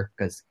Chahar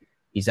because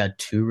he's had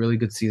 2 really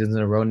good seasons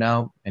in a row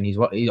now, and he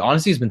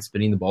honestly has been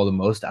spinning the ball the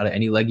most out of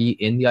any leggy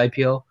in the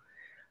IPL.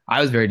 I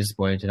was very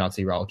disappointed to not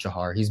see Rahul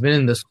Chahar. He's been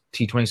in this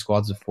T20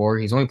 squads before.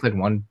 He's only played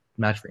 1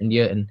 match for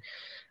India, and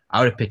I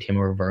would have picked him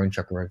over Varun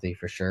Chakravarti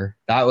for sure.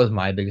 That was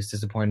my biggest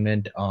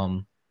disappointment. I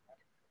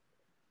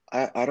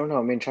don't know.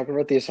 I mean,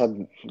 Chakravarti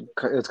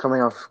it's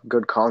coming off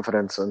good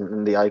confidence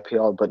in the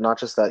IPL, but not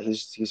just that.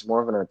 He's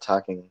more of an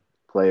attacking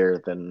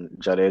player than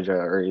Jadeja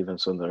or even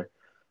Sundar.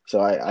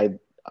 So I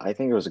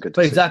think it was a good.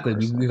 But exactly,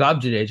 you got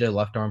Jadeja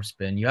left arm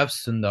spin. You have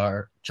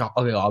Sundar.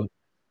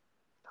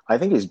 I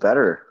think he's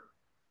better.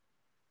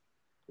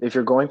 If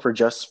you're going for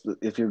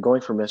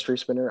mystery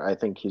spinner, I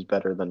think he's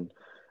better than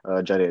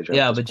Jadeja.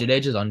 Yeah, but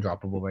Jadeja is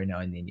undroppable right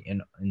now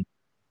in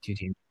 2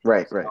 teams.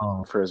 Right.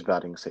 For his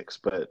batting 6,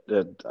 but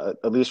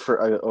at least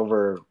for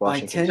over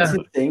watching. I tend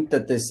to think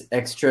that this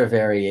extra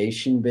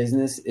variation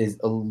business is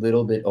a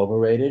little bit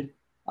overrated.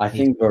 I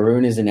think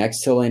Varun is an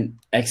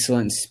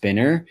excellent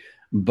spinner,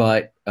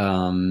 but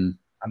I mean,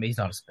 he's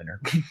not a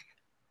spinner.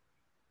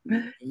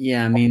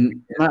 Yeah, I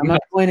mean, my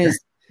point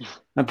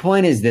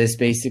is this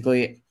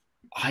basically.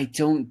 I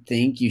don't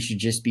think you should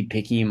just be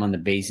picking him on the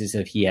basis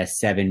of he has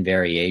 7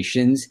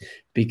 variations,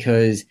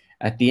 because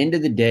at the end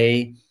of the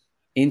day,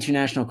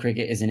 international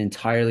cricket is an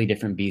entirely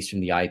different beast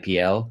from the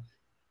IPL.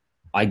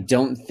 I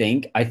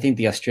think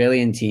the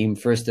Australian team,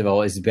 first of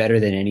all, is better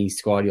than any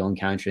squad you'll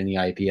encounter in the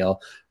IPL.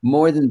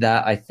 More than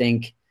that, I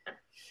think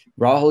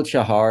Rahul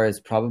Chahar is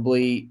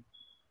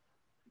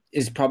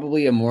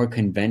probably a more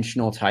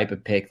conventional type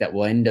of pick that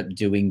will end up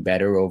doing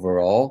better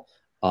overall.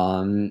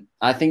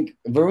 I think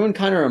Varun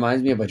kind of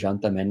reminds me of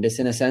Ajantha Mendis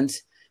in a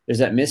sense. There's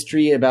that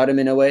mystery about him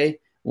in a way.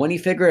 When you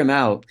figure him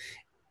out,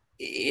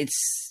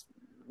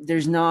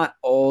 there's not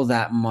all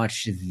that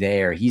much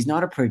there. He's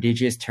not a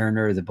prodigious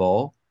turner of the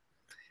ball.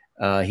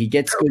 He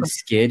gets good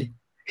skid.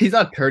 He's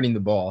not turning the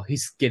ball.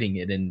 He's skidding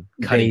it and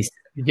cutting.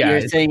 Yeah,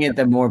 you're saying it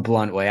the more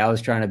blunt way. I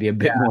was trying to be a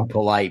bit more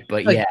polite,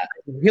 but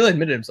he'll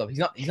admit it himself.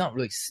 He's not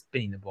really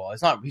spinning the ball.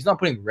 He's not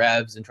putting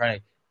revs and trying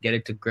to get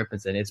it to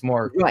Griffithson. It's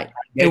more right.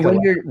 And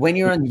when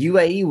you're on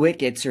UAE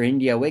wickets or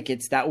India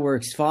wickets, that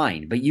works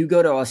fine. But you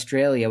go to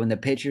Australia when the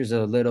pitchers are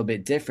a little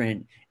bit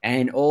different,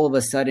 and all of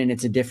a sudden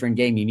it's a different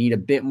game. You need a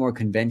bit more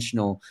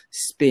conventional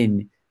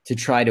spin to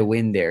try to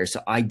win there.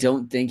 So I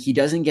don't think he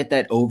doesn't get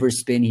that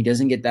overspin. He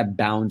doesn't get that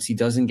bounce. He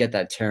doesn't get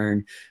that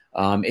turn.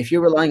 If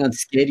you're relying on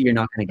skid, you're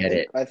not going to get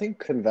it. I think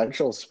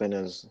conventional spin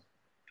is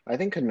I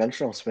think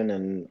conventional spin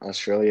in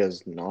Australia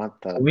is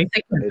not that. When we think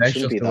It shouldn't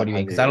conventional be spin, what that do you mean?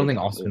 heavy, Because I don't right? think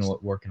At off-spin least. will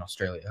work in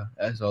Australia.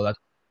 So that's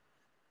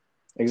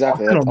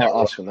Exactly. off-spin That's will never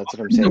work. Austin. That's what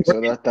I'm Off-spin saying. doesn't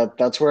work So in,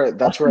 that's where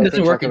off-spin I doesn't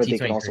think work in Chakravarti can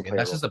T20 also cricket. play a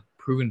That's just role.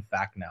 a proven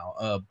fact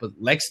now. But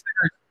leg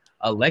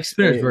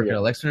spinners work. A Yeah.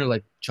 leg spinner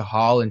like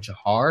Chahal and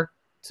Chahar,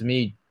 to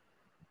me,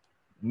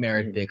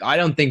 merit Mhm. pick. I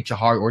don't think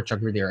Chahar or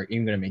Chakravarti are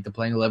even going to make the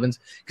playing 11s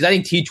because I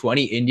think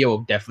T20 India will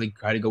definitely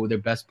try to go with their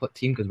best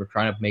team because we're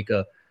trying to make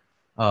a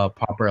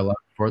proper 11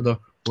 for the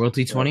World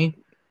T20.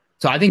 Yeah.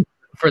 So I think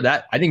for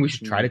that, I think we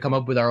should try to Mhm. come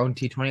up with our own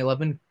T20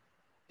 11,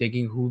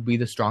 thinking who would be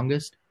the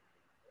strongest.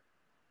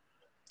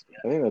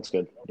 I think that's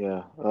good.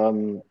 Yeah.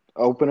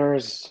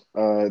 Openers.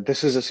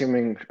 This is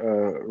assuming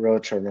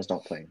Rohit Sharma is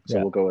not playing, so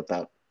Yeah. we'll go with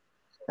that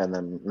and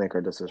then make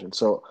our decision.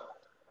 So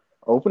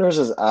openers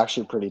is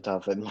actually pretty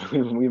tough, and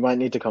we might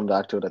need to come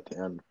back to it at the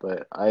end.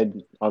 But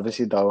I'd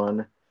obviously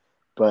Dhawan,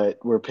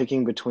 but we're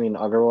picking between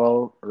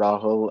Agarwal,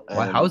 Rahul,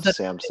 Why? How is and that?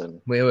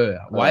 Samson. Wait.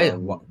 Why?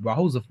 Um,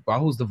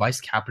 Rahul's the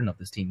vice captain of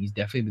this team. He's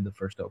definitely the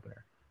first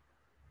opener.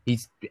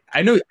 He's.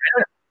 I know.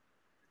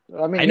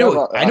 I mean, you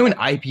have I know in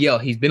IPL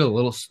he's been a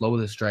little slow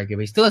to strike, but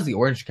he still has the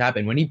orange cap.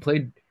 And when he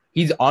played,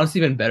 he's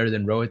honestly been better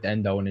than Rohit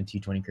and Dhawan in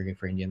T20 cricket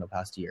for India in the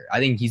past year. I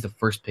think he's the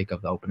first pick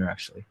of the opener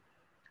actually.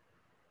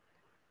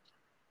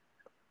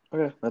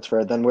 okay, that's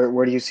fair. Then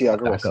where do you see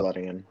Agarwal Backup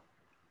slotting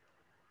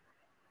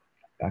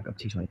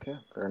T20. in? Okay,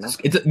 fair enough.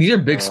 These are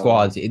big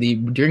squads.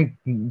 During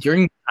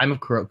time of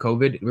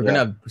COVID, we're Yeah.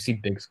 gonna see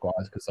big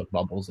squads because of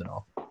bubbles and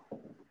all.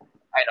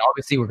 And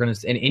obviously,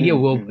 and India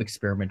Mhm, will mhm.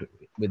 experiment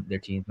with their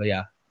team. But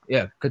yeah.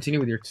 Continue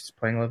with your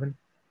playing 11.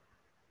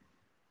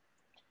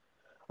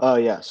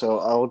 Yeah. So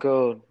I'll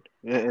go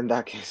in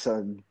that case.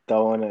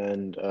 Dhawan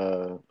and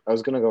I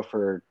was gonna go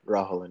for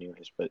Rahul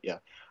anyways, but yeah,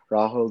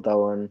 Rahul,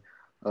 Dhawan,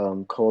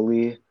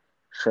 Kohli,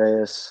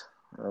 Shreyas,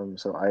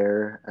 so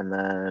Iyer, and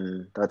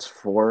then that's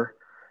four.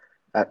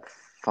 At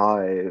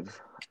five,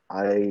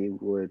 I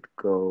would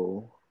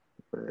go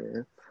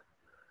with.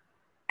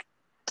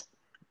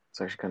 It's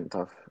actually kind of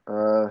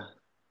tough.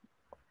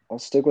 I'll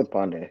stick with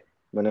Pandey,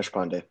 Manish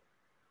Pandey.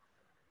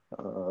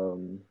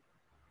 Um,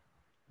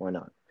 why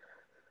not?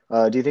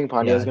 Do you think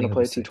Pandya Yeah, is I going think to it'll be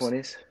play 6.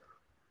 T20s?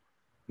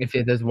 If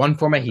there's one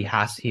format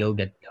Okay. he'll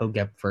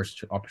get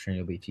first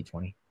opportunity will be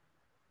T20,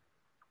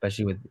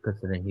 especially with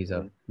considering he's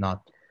Yeah.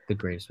 not the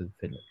greatest with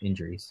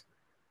injuries.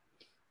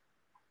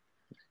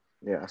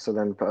 Yeah. So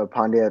then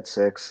Pandya at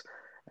six,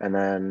 and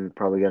then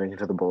probably getting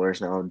into the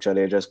bowlers now.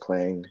 Jadeja's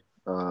playing.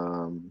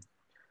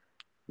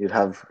 You'd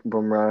have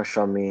Bumrah,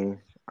 Shami.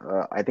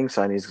 I think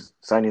Saini's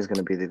going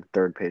to be the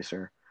third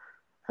pacer,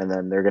 and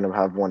then they're going to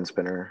have one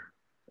spinner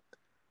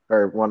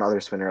or one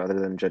other spinner other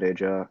than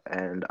Jadeja,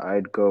 and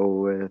I'd go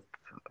with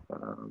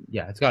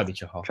Yeah, it's gotta be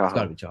Chahal. It's gotta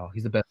Chahal. be Chahal.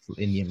 He's the best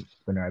Indian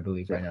spinner, I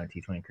believe, Yeah. right now in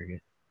T20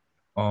 cricket.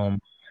 So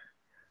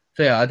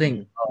yeah, Yeah.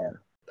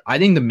 I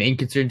think the main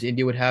concerns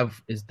India would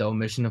have is the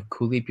omission of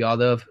Kuldeep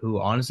Yadav, who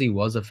honestly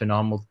was a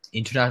phenomenal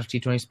international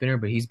T20 spinner,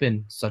 but he's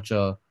been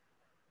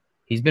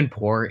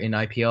poor in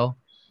IPL,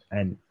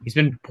 and he's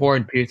been poor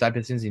in previous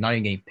IPL since he's not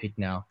even getting picked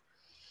now.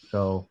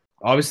 So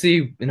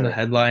obviously in the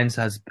headlines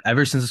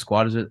ever since the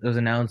squad was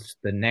announced,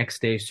 the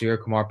next day Surya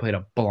Kumar played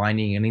a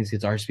blinding innings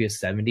against RCB of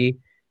 70.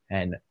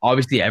 And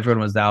obviously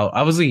everyone was out.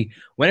 Obviously,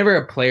 whenever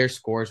a player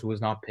scores who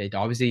was not picked,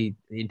 obviously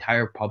the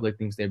entire public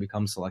thinks they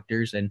become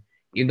selectors. And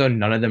even though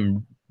none of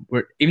them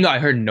were, even though I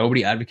heard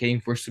nobody advocating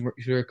for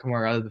Surya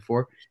Kumar Yadav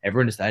before,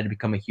 everyone decided to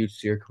become a huge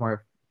Surya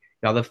Kumar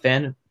Yadav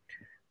fan.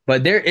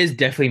 But there is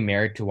definitely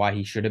merit to why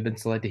he should have been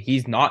selected.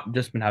 He's not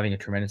just been having a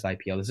tremendous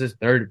IPL. This is his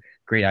third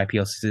great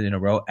IPL season in a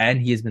row, and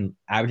he has been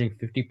averaging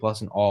 50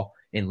 plus in all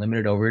in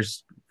limited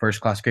overs,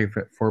 first class cricket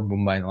for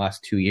Mumbai in the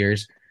last 2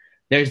 years.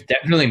 There's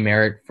definitely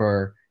merit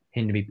for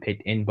him to be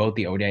picked in both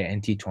the ODI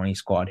and T20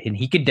 squad, and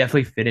he could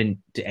definitely fit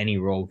into any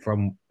role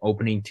from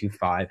opening to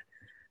 5.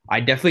 I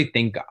definitely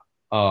think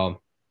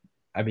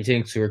I'd be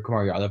taking Surya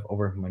Kumar Yadav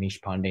over Manish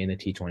Pandey in the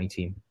T20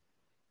 team.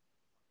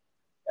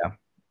 Yeah.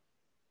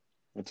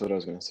 That's what I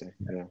was going to say.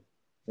 Yeah.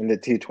 In the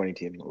T20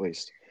 team, at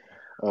least.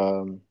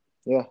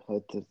 Yeah.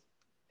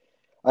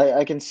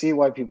 I can see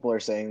why people are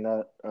saying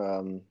that.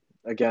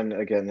 Again,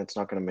 it's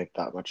not going to make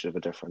that much of a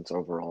difference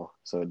overall.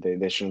 So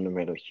they shouldn't have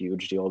made a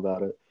huge deal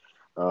about it.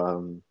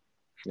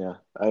 Yeah.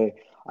 I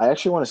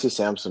actually want to see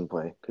Samson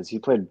play because he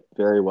played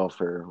very well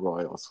for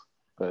Royals.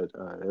 But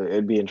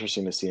it'd be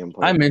interesting to see him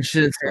play. I'm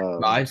interested.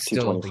 I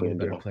still don't T20 think for he's a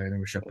better India. player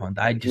than Rishabh Pant.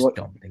 I just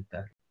don't think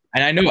that.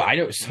 And I know.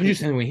 Sanju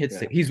Samson when he hits,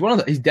 Yeah.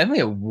 he's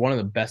definitely one of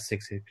the best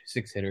six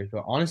hitters.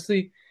 But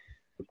honestly,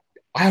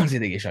 I honestly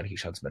think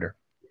Ishad's better.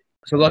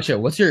 So Lakshya,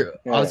 what's your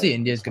obviously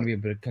India is going to be a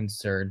bit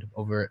concerned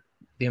over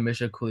the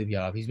omission of Kuldeep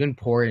Yadav. He's been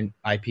poor in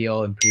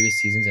IPL in previous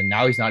seasons, and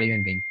now he's not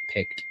even being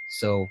picked.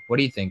 So what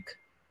do you think?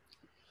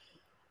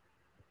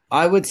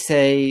 I would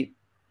say,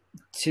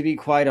 to be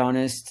quite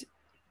honest,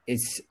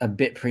 it's a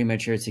bit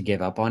premature to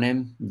give up on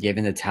him,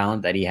 given the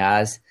talent that he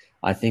has.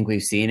 I think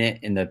we've seen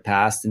it in the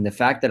past. And the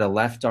fact that a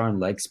left arm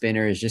leg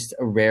spinner is just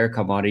a rare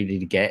commodity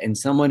to get and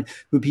someone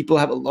who people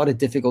have a lot of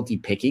difficulty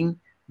picking.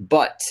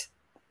 But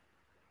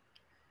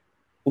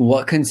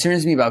What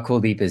concerns me about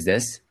Kuldeep is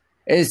this.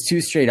 It is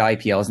 2 straight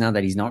IPLs now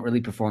that he's not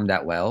really performed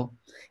that well.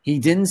 He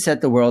didn't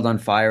set the world on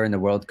fire in the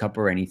World Cup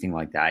or anything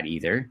like that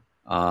either.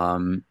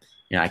 Um,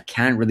 I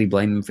can't really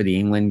blame him for the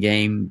England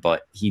game,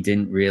 but he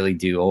didn't really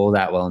do all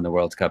that well in the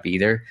World Cup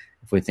either,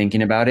 if we're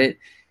thinking about it.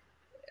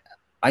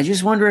 I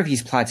just wonder if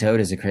he's plateaued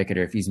as a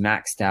cricketer, if he's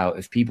maxed out,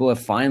 if people have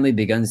finally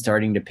begun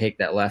starting to pick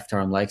that left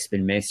arm leg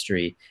spin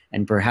mystery,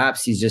 and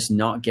perhaps he's just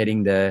not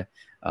getting the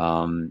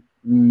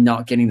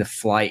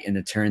flight and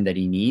the turn that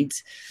he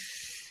needs.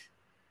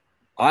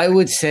 I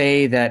would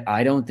say that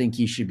I don't think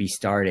he should be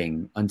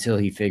starting until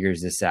he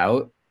figures this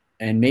out.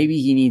 And maybe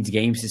he needs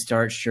games to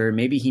start, sure.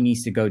 Maybe he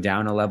needs to go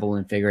down a level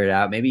and figure it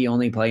out. Maybe you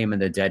only play him in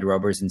the dead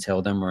rubbers and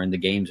Tildum or in the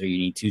games where you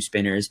need 2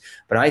 spinners.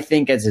 But I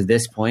think as of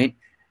this point,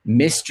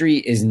 mystery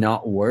is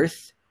not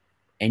worth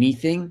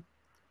anything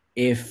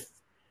if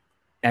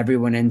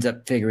everyone ends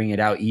up figuring it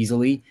out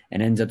easily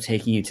and ends up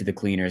taking it to the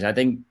cleaners. I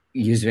think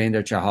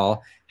Yuzvendra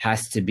Chahal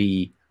has to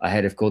be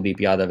ahead of Kuldeep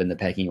Yadav in the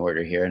pecking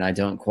order here, and I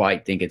don't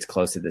quite think it's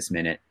close at this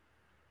minute.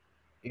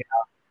 Yeah,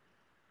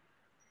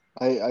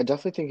 I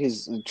definitely think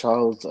he's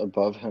Child's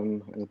above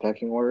him in the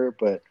pecking order,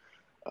 but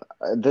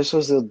this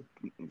was the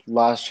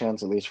last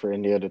chance, at least for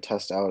India, to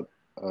test out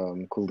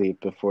Kuldeep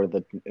before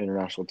the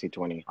international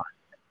T20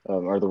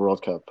 or the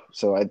World Cup.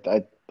 So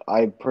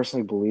I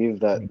personally believe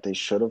that they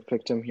should have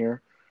picked him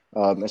here,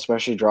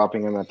 especially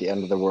dropping him at the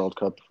end of the World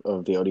Cup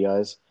of the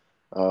ODIs,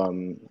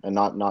 and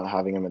not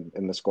having him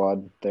in the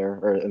squad there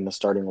or in the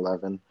starting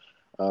 11.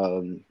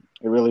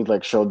 It really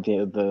like showed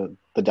the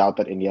doubt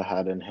that India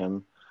had in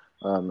him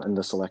and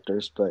the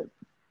selectors, but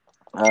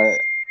I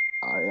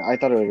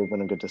thought it would have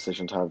been a good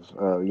decision to have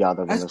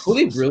Yadav in this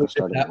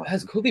starting lineup.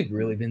 Has Kuldeep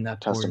really been that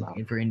Test poor him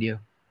out. for India?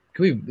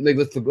 Can we like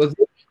let's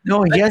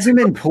No, he hasn't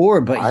been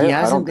poor, but I he don't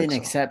hasn't been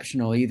think so.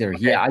 exceptional either.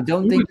 Okay. Yeah, I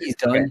don't think he's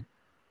done. Okay.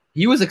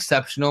 He was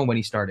exceptional when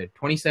he started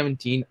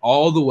 2017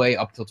 all the way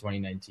up till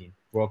 2019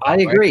 World Cup. I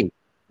agree. Right?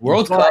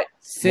 World But Cup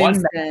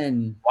since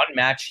then, one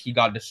match he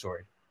got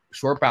destroyed.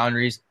 Short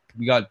boundaries.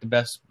 We got the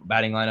best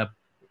batting lineup.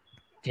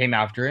 Came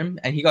after him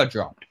and he got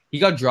dropped. He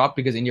got dropped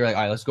because India were like,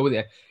 all right, let's go with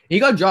it. He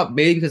got dropped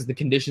maybe because the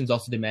conditions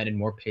also demanded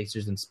more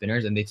pacers and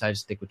spinners, and they decided to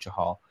stick with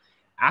Chahal.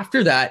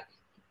 After that,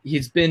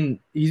 he's been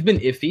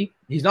iffy.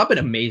 He's not been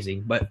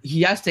amazing, but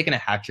he has taken a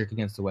hat trick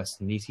against the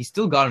West Indies. He's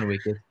still gotten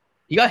wickets.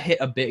 He got hit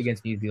a bit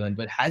against New Zealand,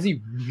 but has he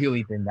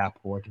really been that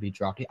poor to be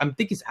dropped? I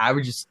think his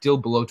average is still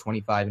below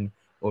 25 in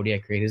ODI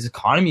cricket. His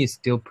economy is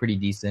still pretty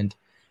decent.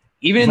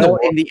 Even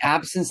in the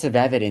absence of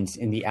evidence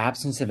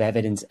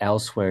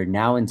elsewhere,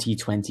 now in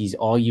T20s,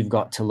 all you've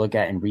got to look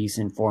at in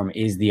recent form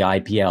is the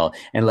IPL.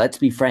 And let's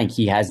be frank,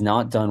 he has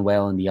not done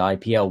well in the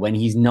IPL. When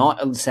he's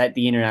not set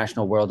the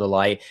international world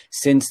alight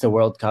since the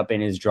World Cup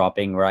and is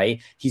dropping,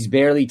 right? He's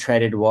barely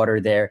treaded water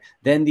there.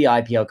 Then the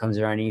IPL comes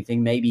around and you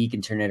think maybe he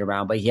can turn it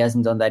around, but he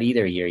hasn't done that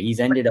either here.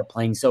 He's ended up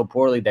playing so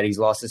poorly that he's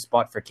lost his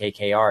spot for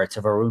KKR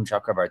to Varun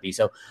Chakravarti.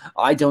 So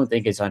I don't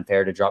think it's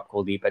unfair to drop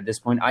Kuldeep at this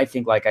point. I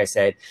think, like I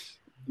said,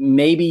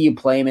 maybe you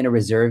play him in a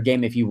reserve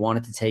game if you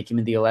wanted to take him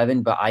in the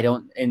 11, but I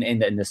don't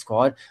in the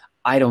squad.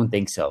 I don't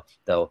think so,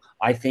 though.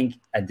 I think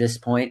at this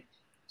point,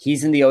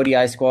 he's in the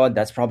ODI squad.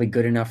 That's probably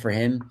good enough for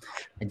him.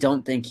 I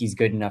don't think he's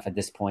good enough at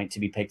this point to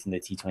be picked in the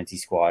T20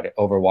 squad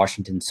over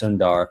Washington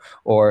Sundar,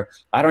 or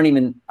I don't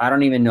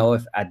even know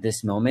if at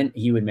this moment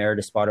he would merit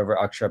a spot over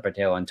Akshar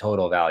Patel on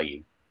total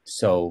value.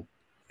 So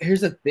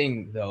here's the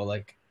thing, though,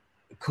 like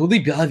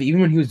Kuldeep Yadav, even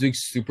when he was doing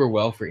super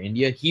well for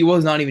India, he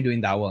was not even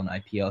doing that well in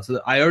IPL. So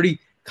I already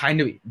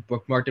kind of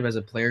bookmarked him as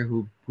a player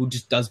who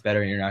just does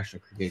better in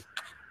international cricket.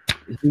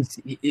 He's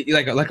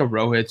like a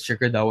Rohit,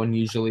 Shikhar Dhawan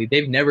usually.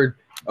 They've never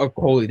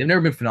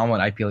been phenomenal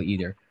in IPL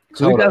either.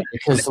 Totally,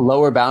 because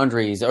lower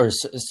boundaries or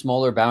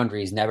smaller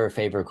boundaries never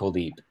favor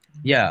Kuldeep.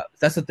 Yeah,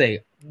 that's the thing.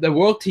 The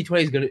World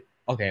T20 is going to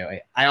 – okay,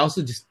 wait. I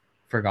also just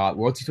forgot.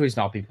 World T20 is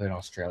not being played in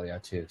Australia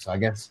too. So I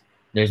guess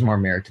there's more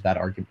merit to that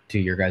argument, to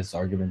your guys'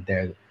 argument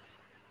there.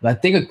 But I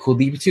think of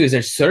Kuldeep too is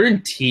there's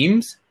certain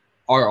teams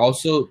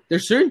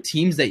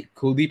that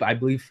Kuldeep, I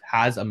believe,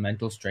 has a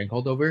mental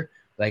stranglehold over.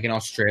 Like in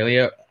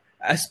Australia,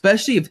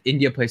 especially if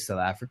India plays South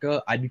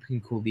Africa, I'd be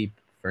picking Kuldeep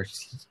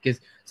first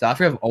because South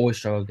Africa have always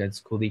struggled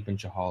against Kuldeep and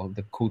Chahal,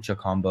 the Kucha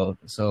combo.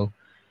 So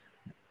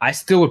I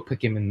still would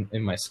pick him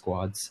in my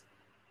squads.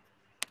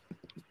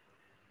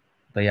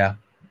 But yeah,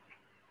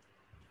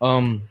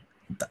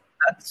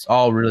 that's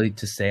all really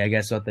to say, I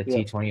guess, about the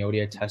T20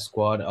 ODI Test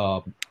squad.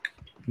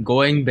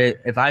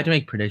 If I had to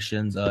make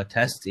predictions,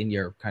 Tests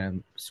India are kind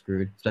of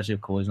screwed, especially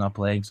if Kohli's not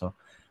playing. So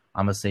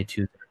I'm gonna say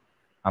 2-1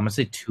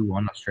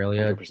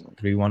 Australia,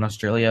 3-1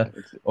 Australia.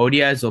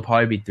 ODIs will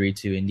probably be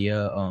 3-2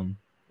 India.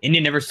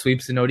 India never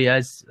sweeps in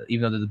ODIs,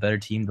 even though they're the better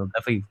team. They'll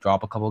definitely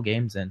drop a couple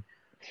games, and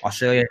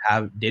Australia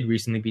did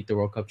recently beat the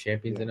World Cup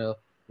champions in a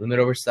limit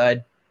over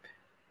side.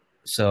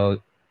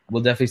 So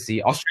we'll definitely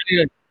see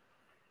Australia.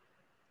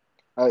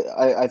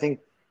 I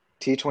think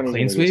T20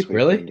 clean sweep,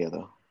 really? India,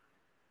 though.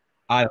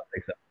 I don't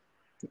think so.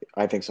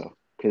 I think so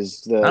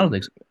because I don't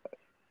think so.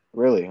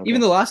 Really? Okay.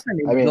 Even the last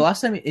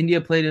time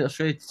India played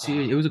Australia,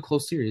 it was a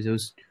close series.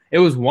 It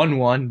was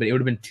 1-1, but it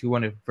would have been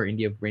 2-1 for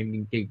India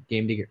game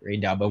to get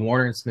rained out. But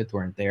Warner and Smith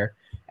weren't there,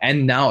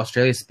 and now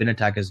Australia's spin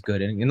attack is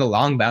good. And in the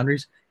long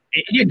boundaries,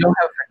 India don't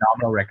have a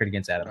phenomenal record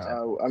against Adams.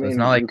 I mean,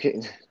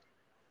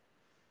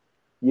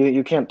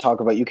 you can't talk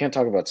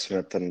about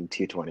Smith and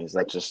T20s.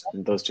 That just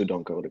those two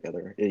don't go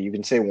together. You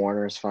can say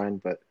Warner is fine,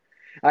 but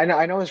I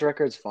know his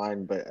record's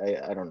fine, but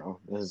I don't know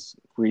his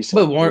recent.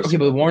 But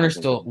Warner's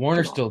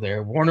still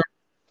there.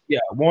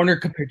 Warner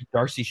compared to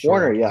Darcy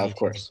Short. Warner, yeah, of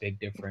course, big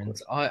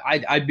difference.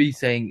 I'd be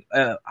saying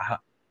 3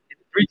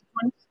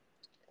 points.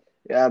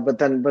 Yeah, but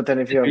then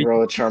if you have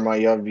Rohit Sharma,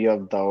 you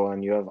have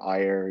Dhawan, you have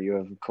Iyer, you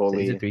have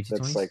Kohli.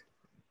 That's like.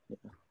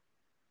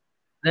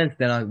 Then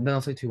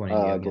I'll say 2-1 India.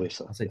 I believe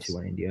so. I'll say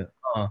 2-1 India.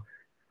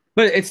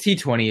 But it's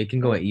T20. It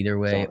can go either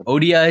way.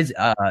 ODIs.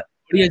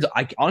 ODIs.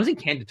 I honestly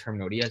can't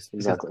determine ODIs.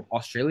 Exactly.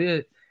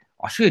 Australia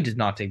does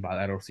not take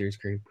bilateral series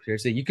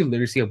seriously. You could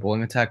literally see a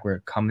bowling attack where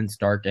Cummins,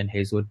 Stark, and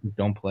Hazlewood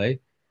don't play,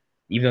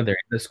 even though they're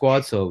in the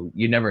squad. So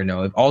you never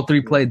know. If all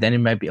three play, then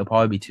it'll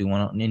probably be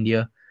 2-1 in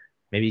India.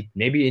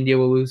 Maybe India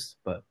will lose,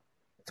 but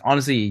it's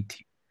honestly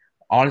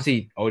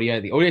ODI.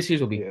 The ODI series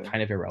will be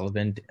kind of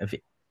irrelevant.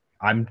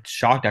 I'm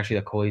shocked actually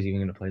that Kohli's even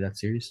going to play that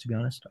series. To be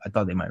honest, I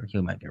thought he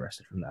might get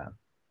arrested from that.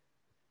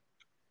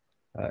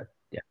 I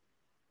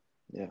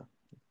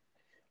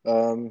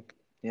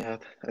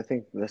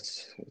think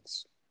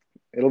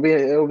it'll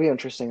be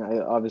interesting.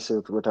 Obviously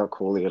without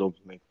Kohli, it'll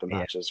make the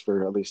matches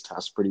for at least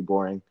tests pretty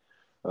boring.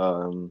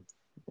 But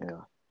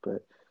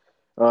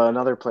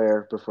another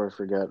player before I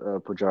forget,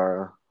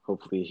 Pujara.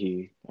 Hopefully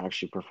he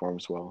actually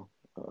performs well,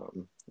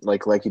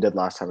 like he did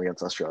last time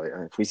against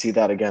Australia. If we see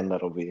that again,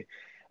 that'll be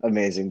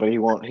amazing. But he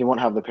won't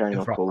have the pairing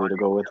of Kohli to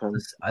go with him.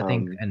 I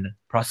think, and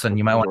Prasan,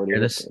 you might want to hear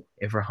this.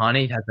 If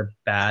Rahane has a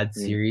bad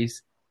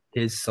series,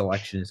 his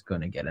selection is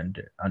going to get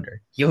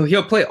under.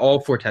 He'll play all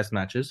 4 test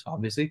matches,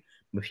 obviously.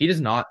 But if he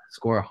does not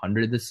score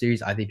 100 this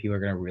series, I think people are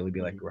going to really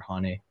be like,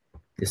 Rahane,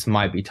 this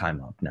might be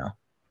time up now.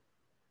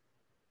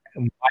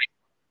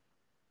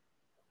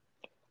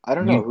 I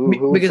don't know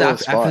who because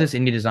after this,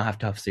 India does not have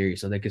tough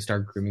series, so they could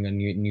start grooming a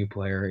new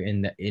player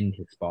in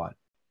his spot.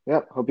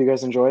 Yeah, hope you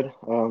guys enjoyed.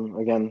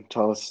 Again,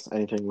 tell us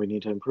anything we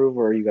need to improve,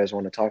 or you guys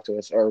want to talk to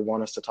us or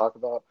want us to talk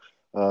about.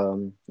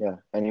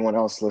 Anyone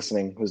else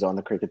listening who's on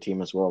the cricket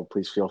team as well,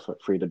 please feel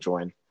free to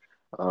join.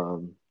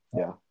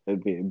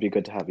 It'd be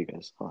good to have you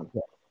guys on.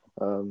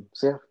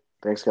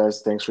 Thanks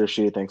guys. Thanks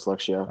Rishi. Thanks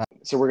Lakshya.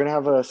 So we're gonna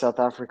have a South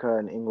Africa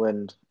and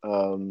England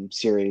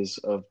series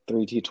of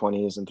 3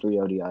 T20s and 3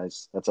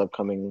 ODIs. That's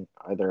upcoming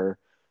either,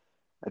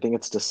 I think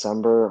it's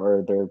December,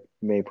 or they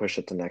may push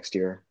it to next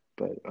year.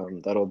 But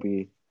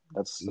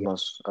that's the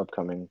most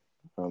upcoming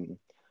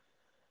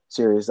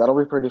series. That'll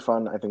be pretty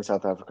fun. I think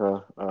South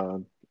Africa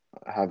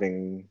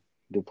having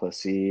du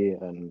Plessis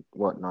and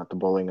whatnot, the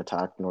bowling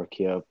attack,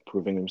 Nortje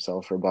proving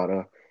himself for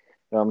Bada.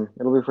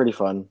 It'll be pretty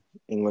fun.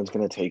 England's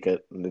going to take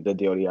it. They did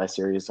the ODI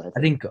series. I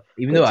think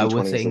even though I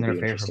would say England are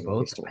fair for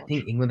both, I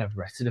think England have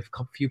rested a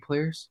few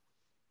players.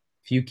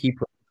 Few key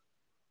players.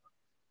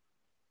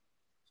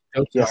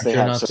 Stokes they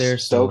have. Not there,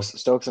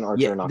 Stokes and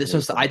Archer are not there.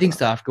 So I think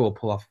South Africa will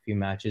pull off a few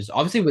matches.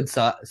 Obviously, with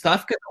South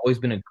Africa, has always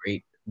been a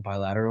great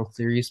bilateral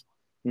series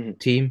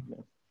team.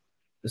 Yeah.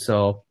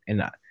 So, in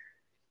that,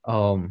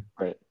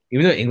 right.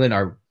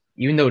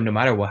 Even though no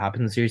matter what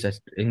happens in the series,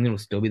 England will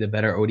still be the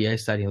better ODI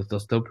side. They'll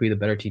still be the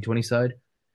better T20 side.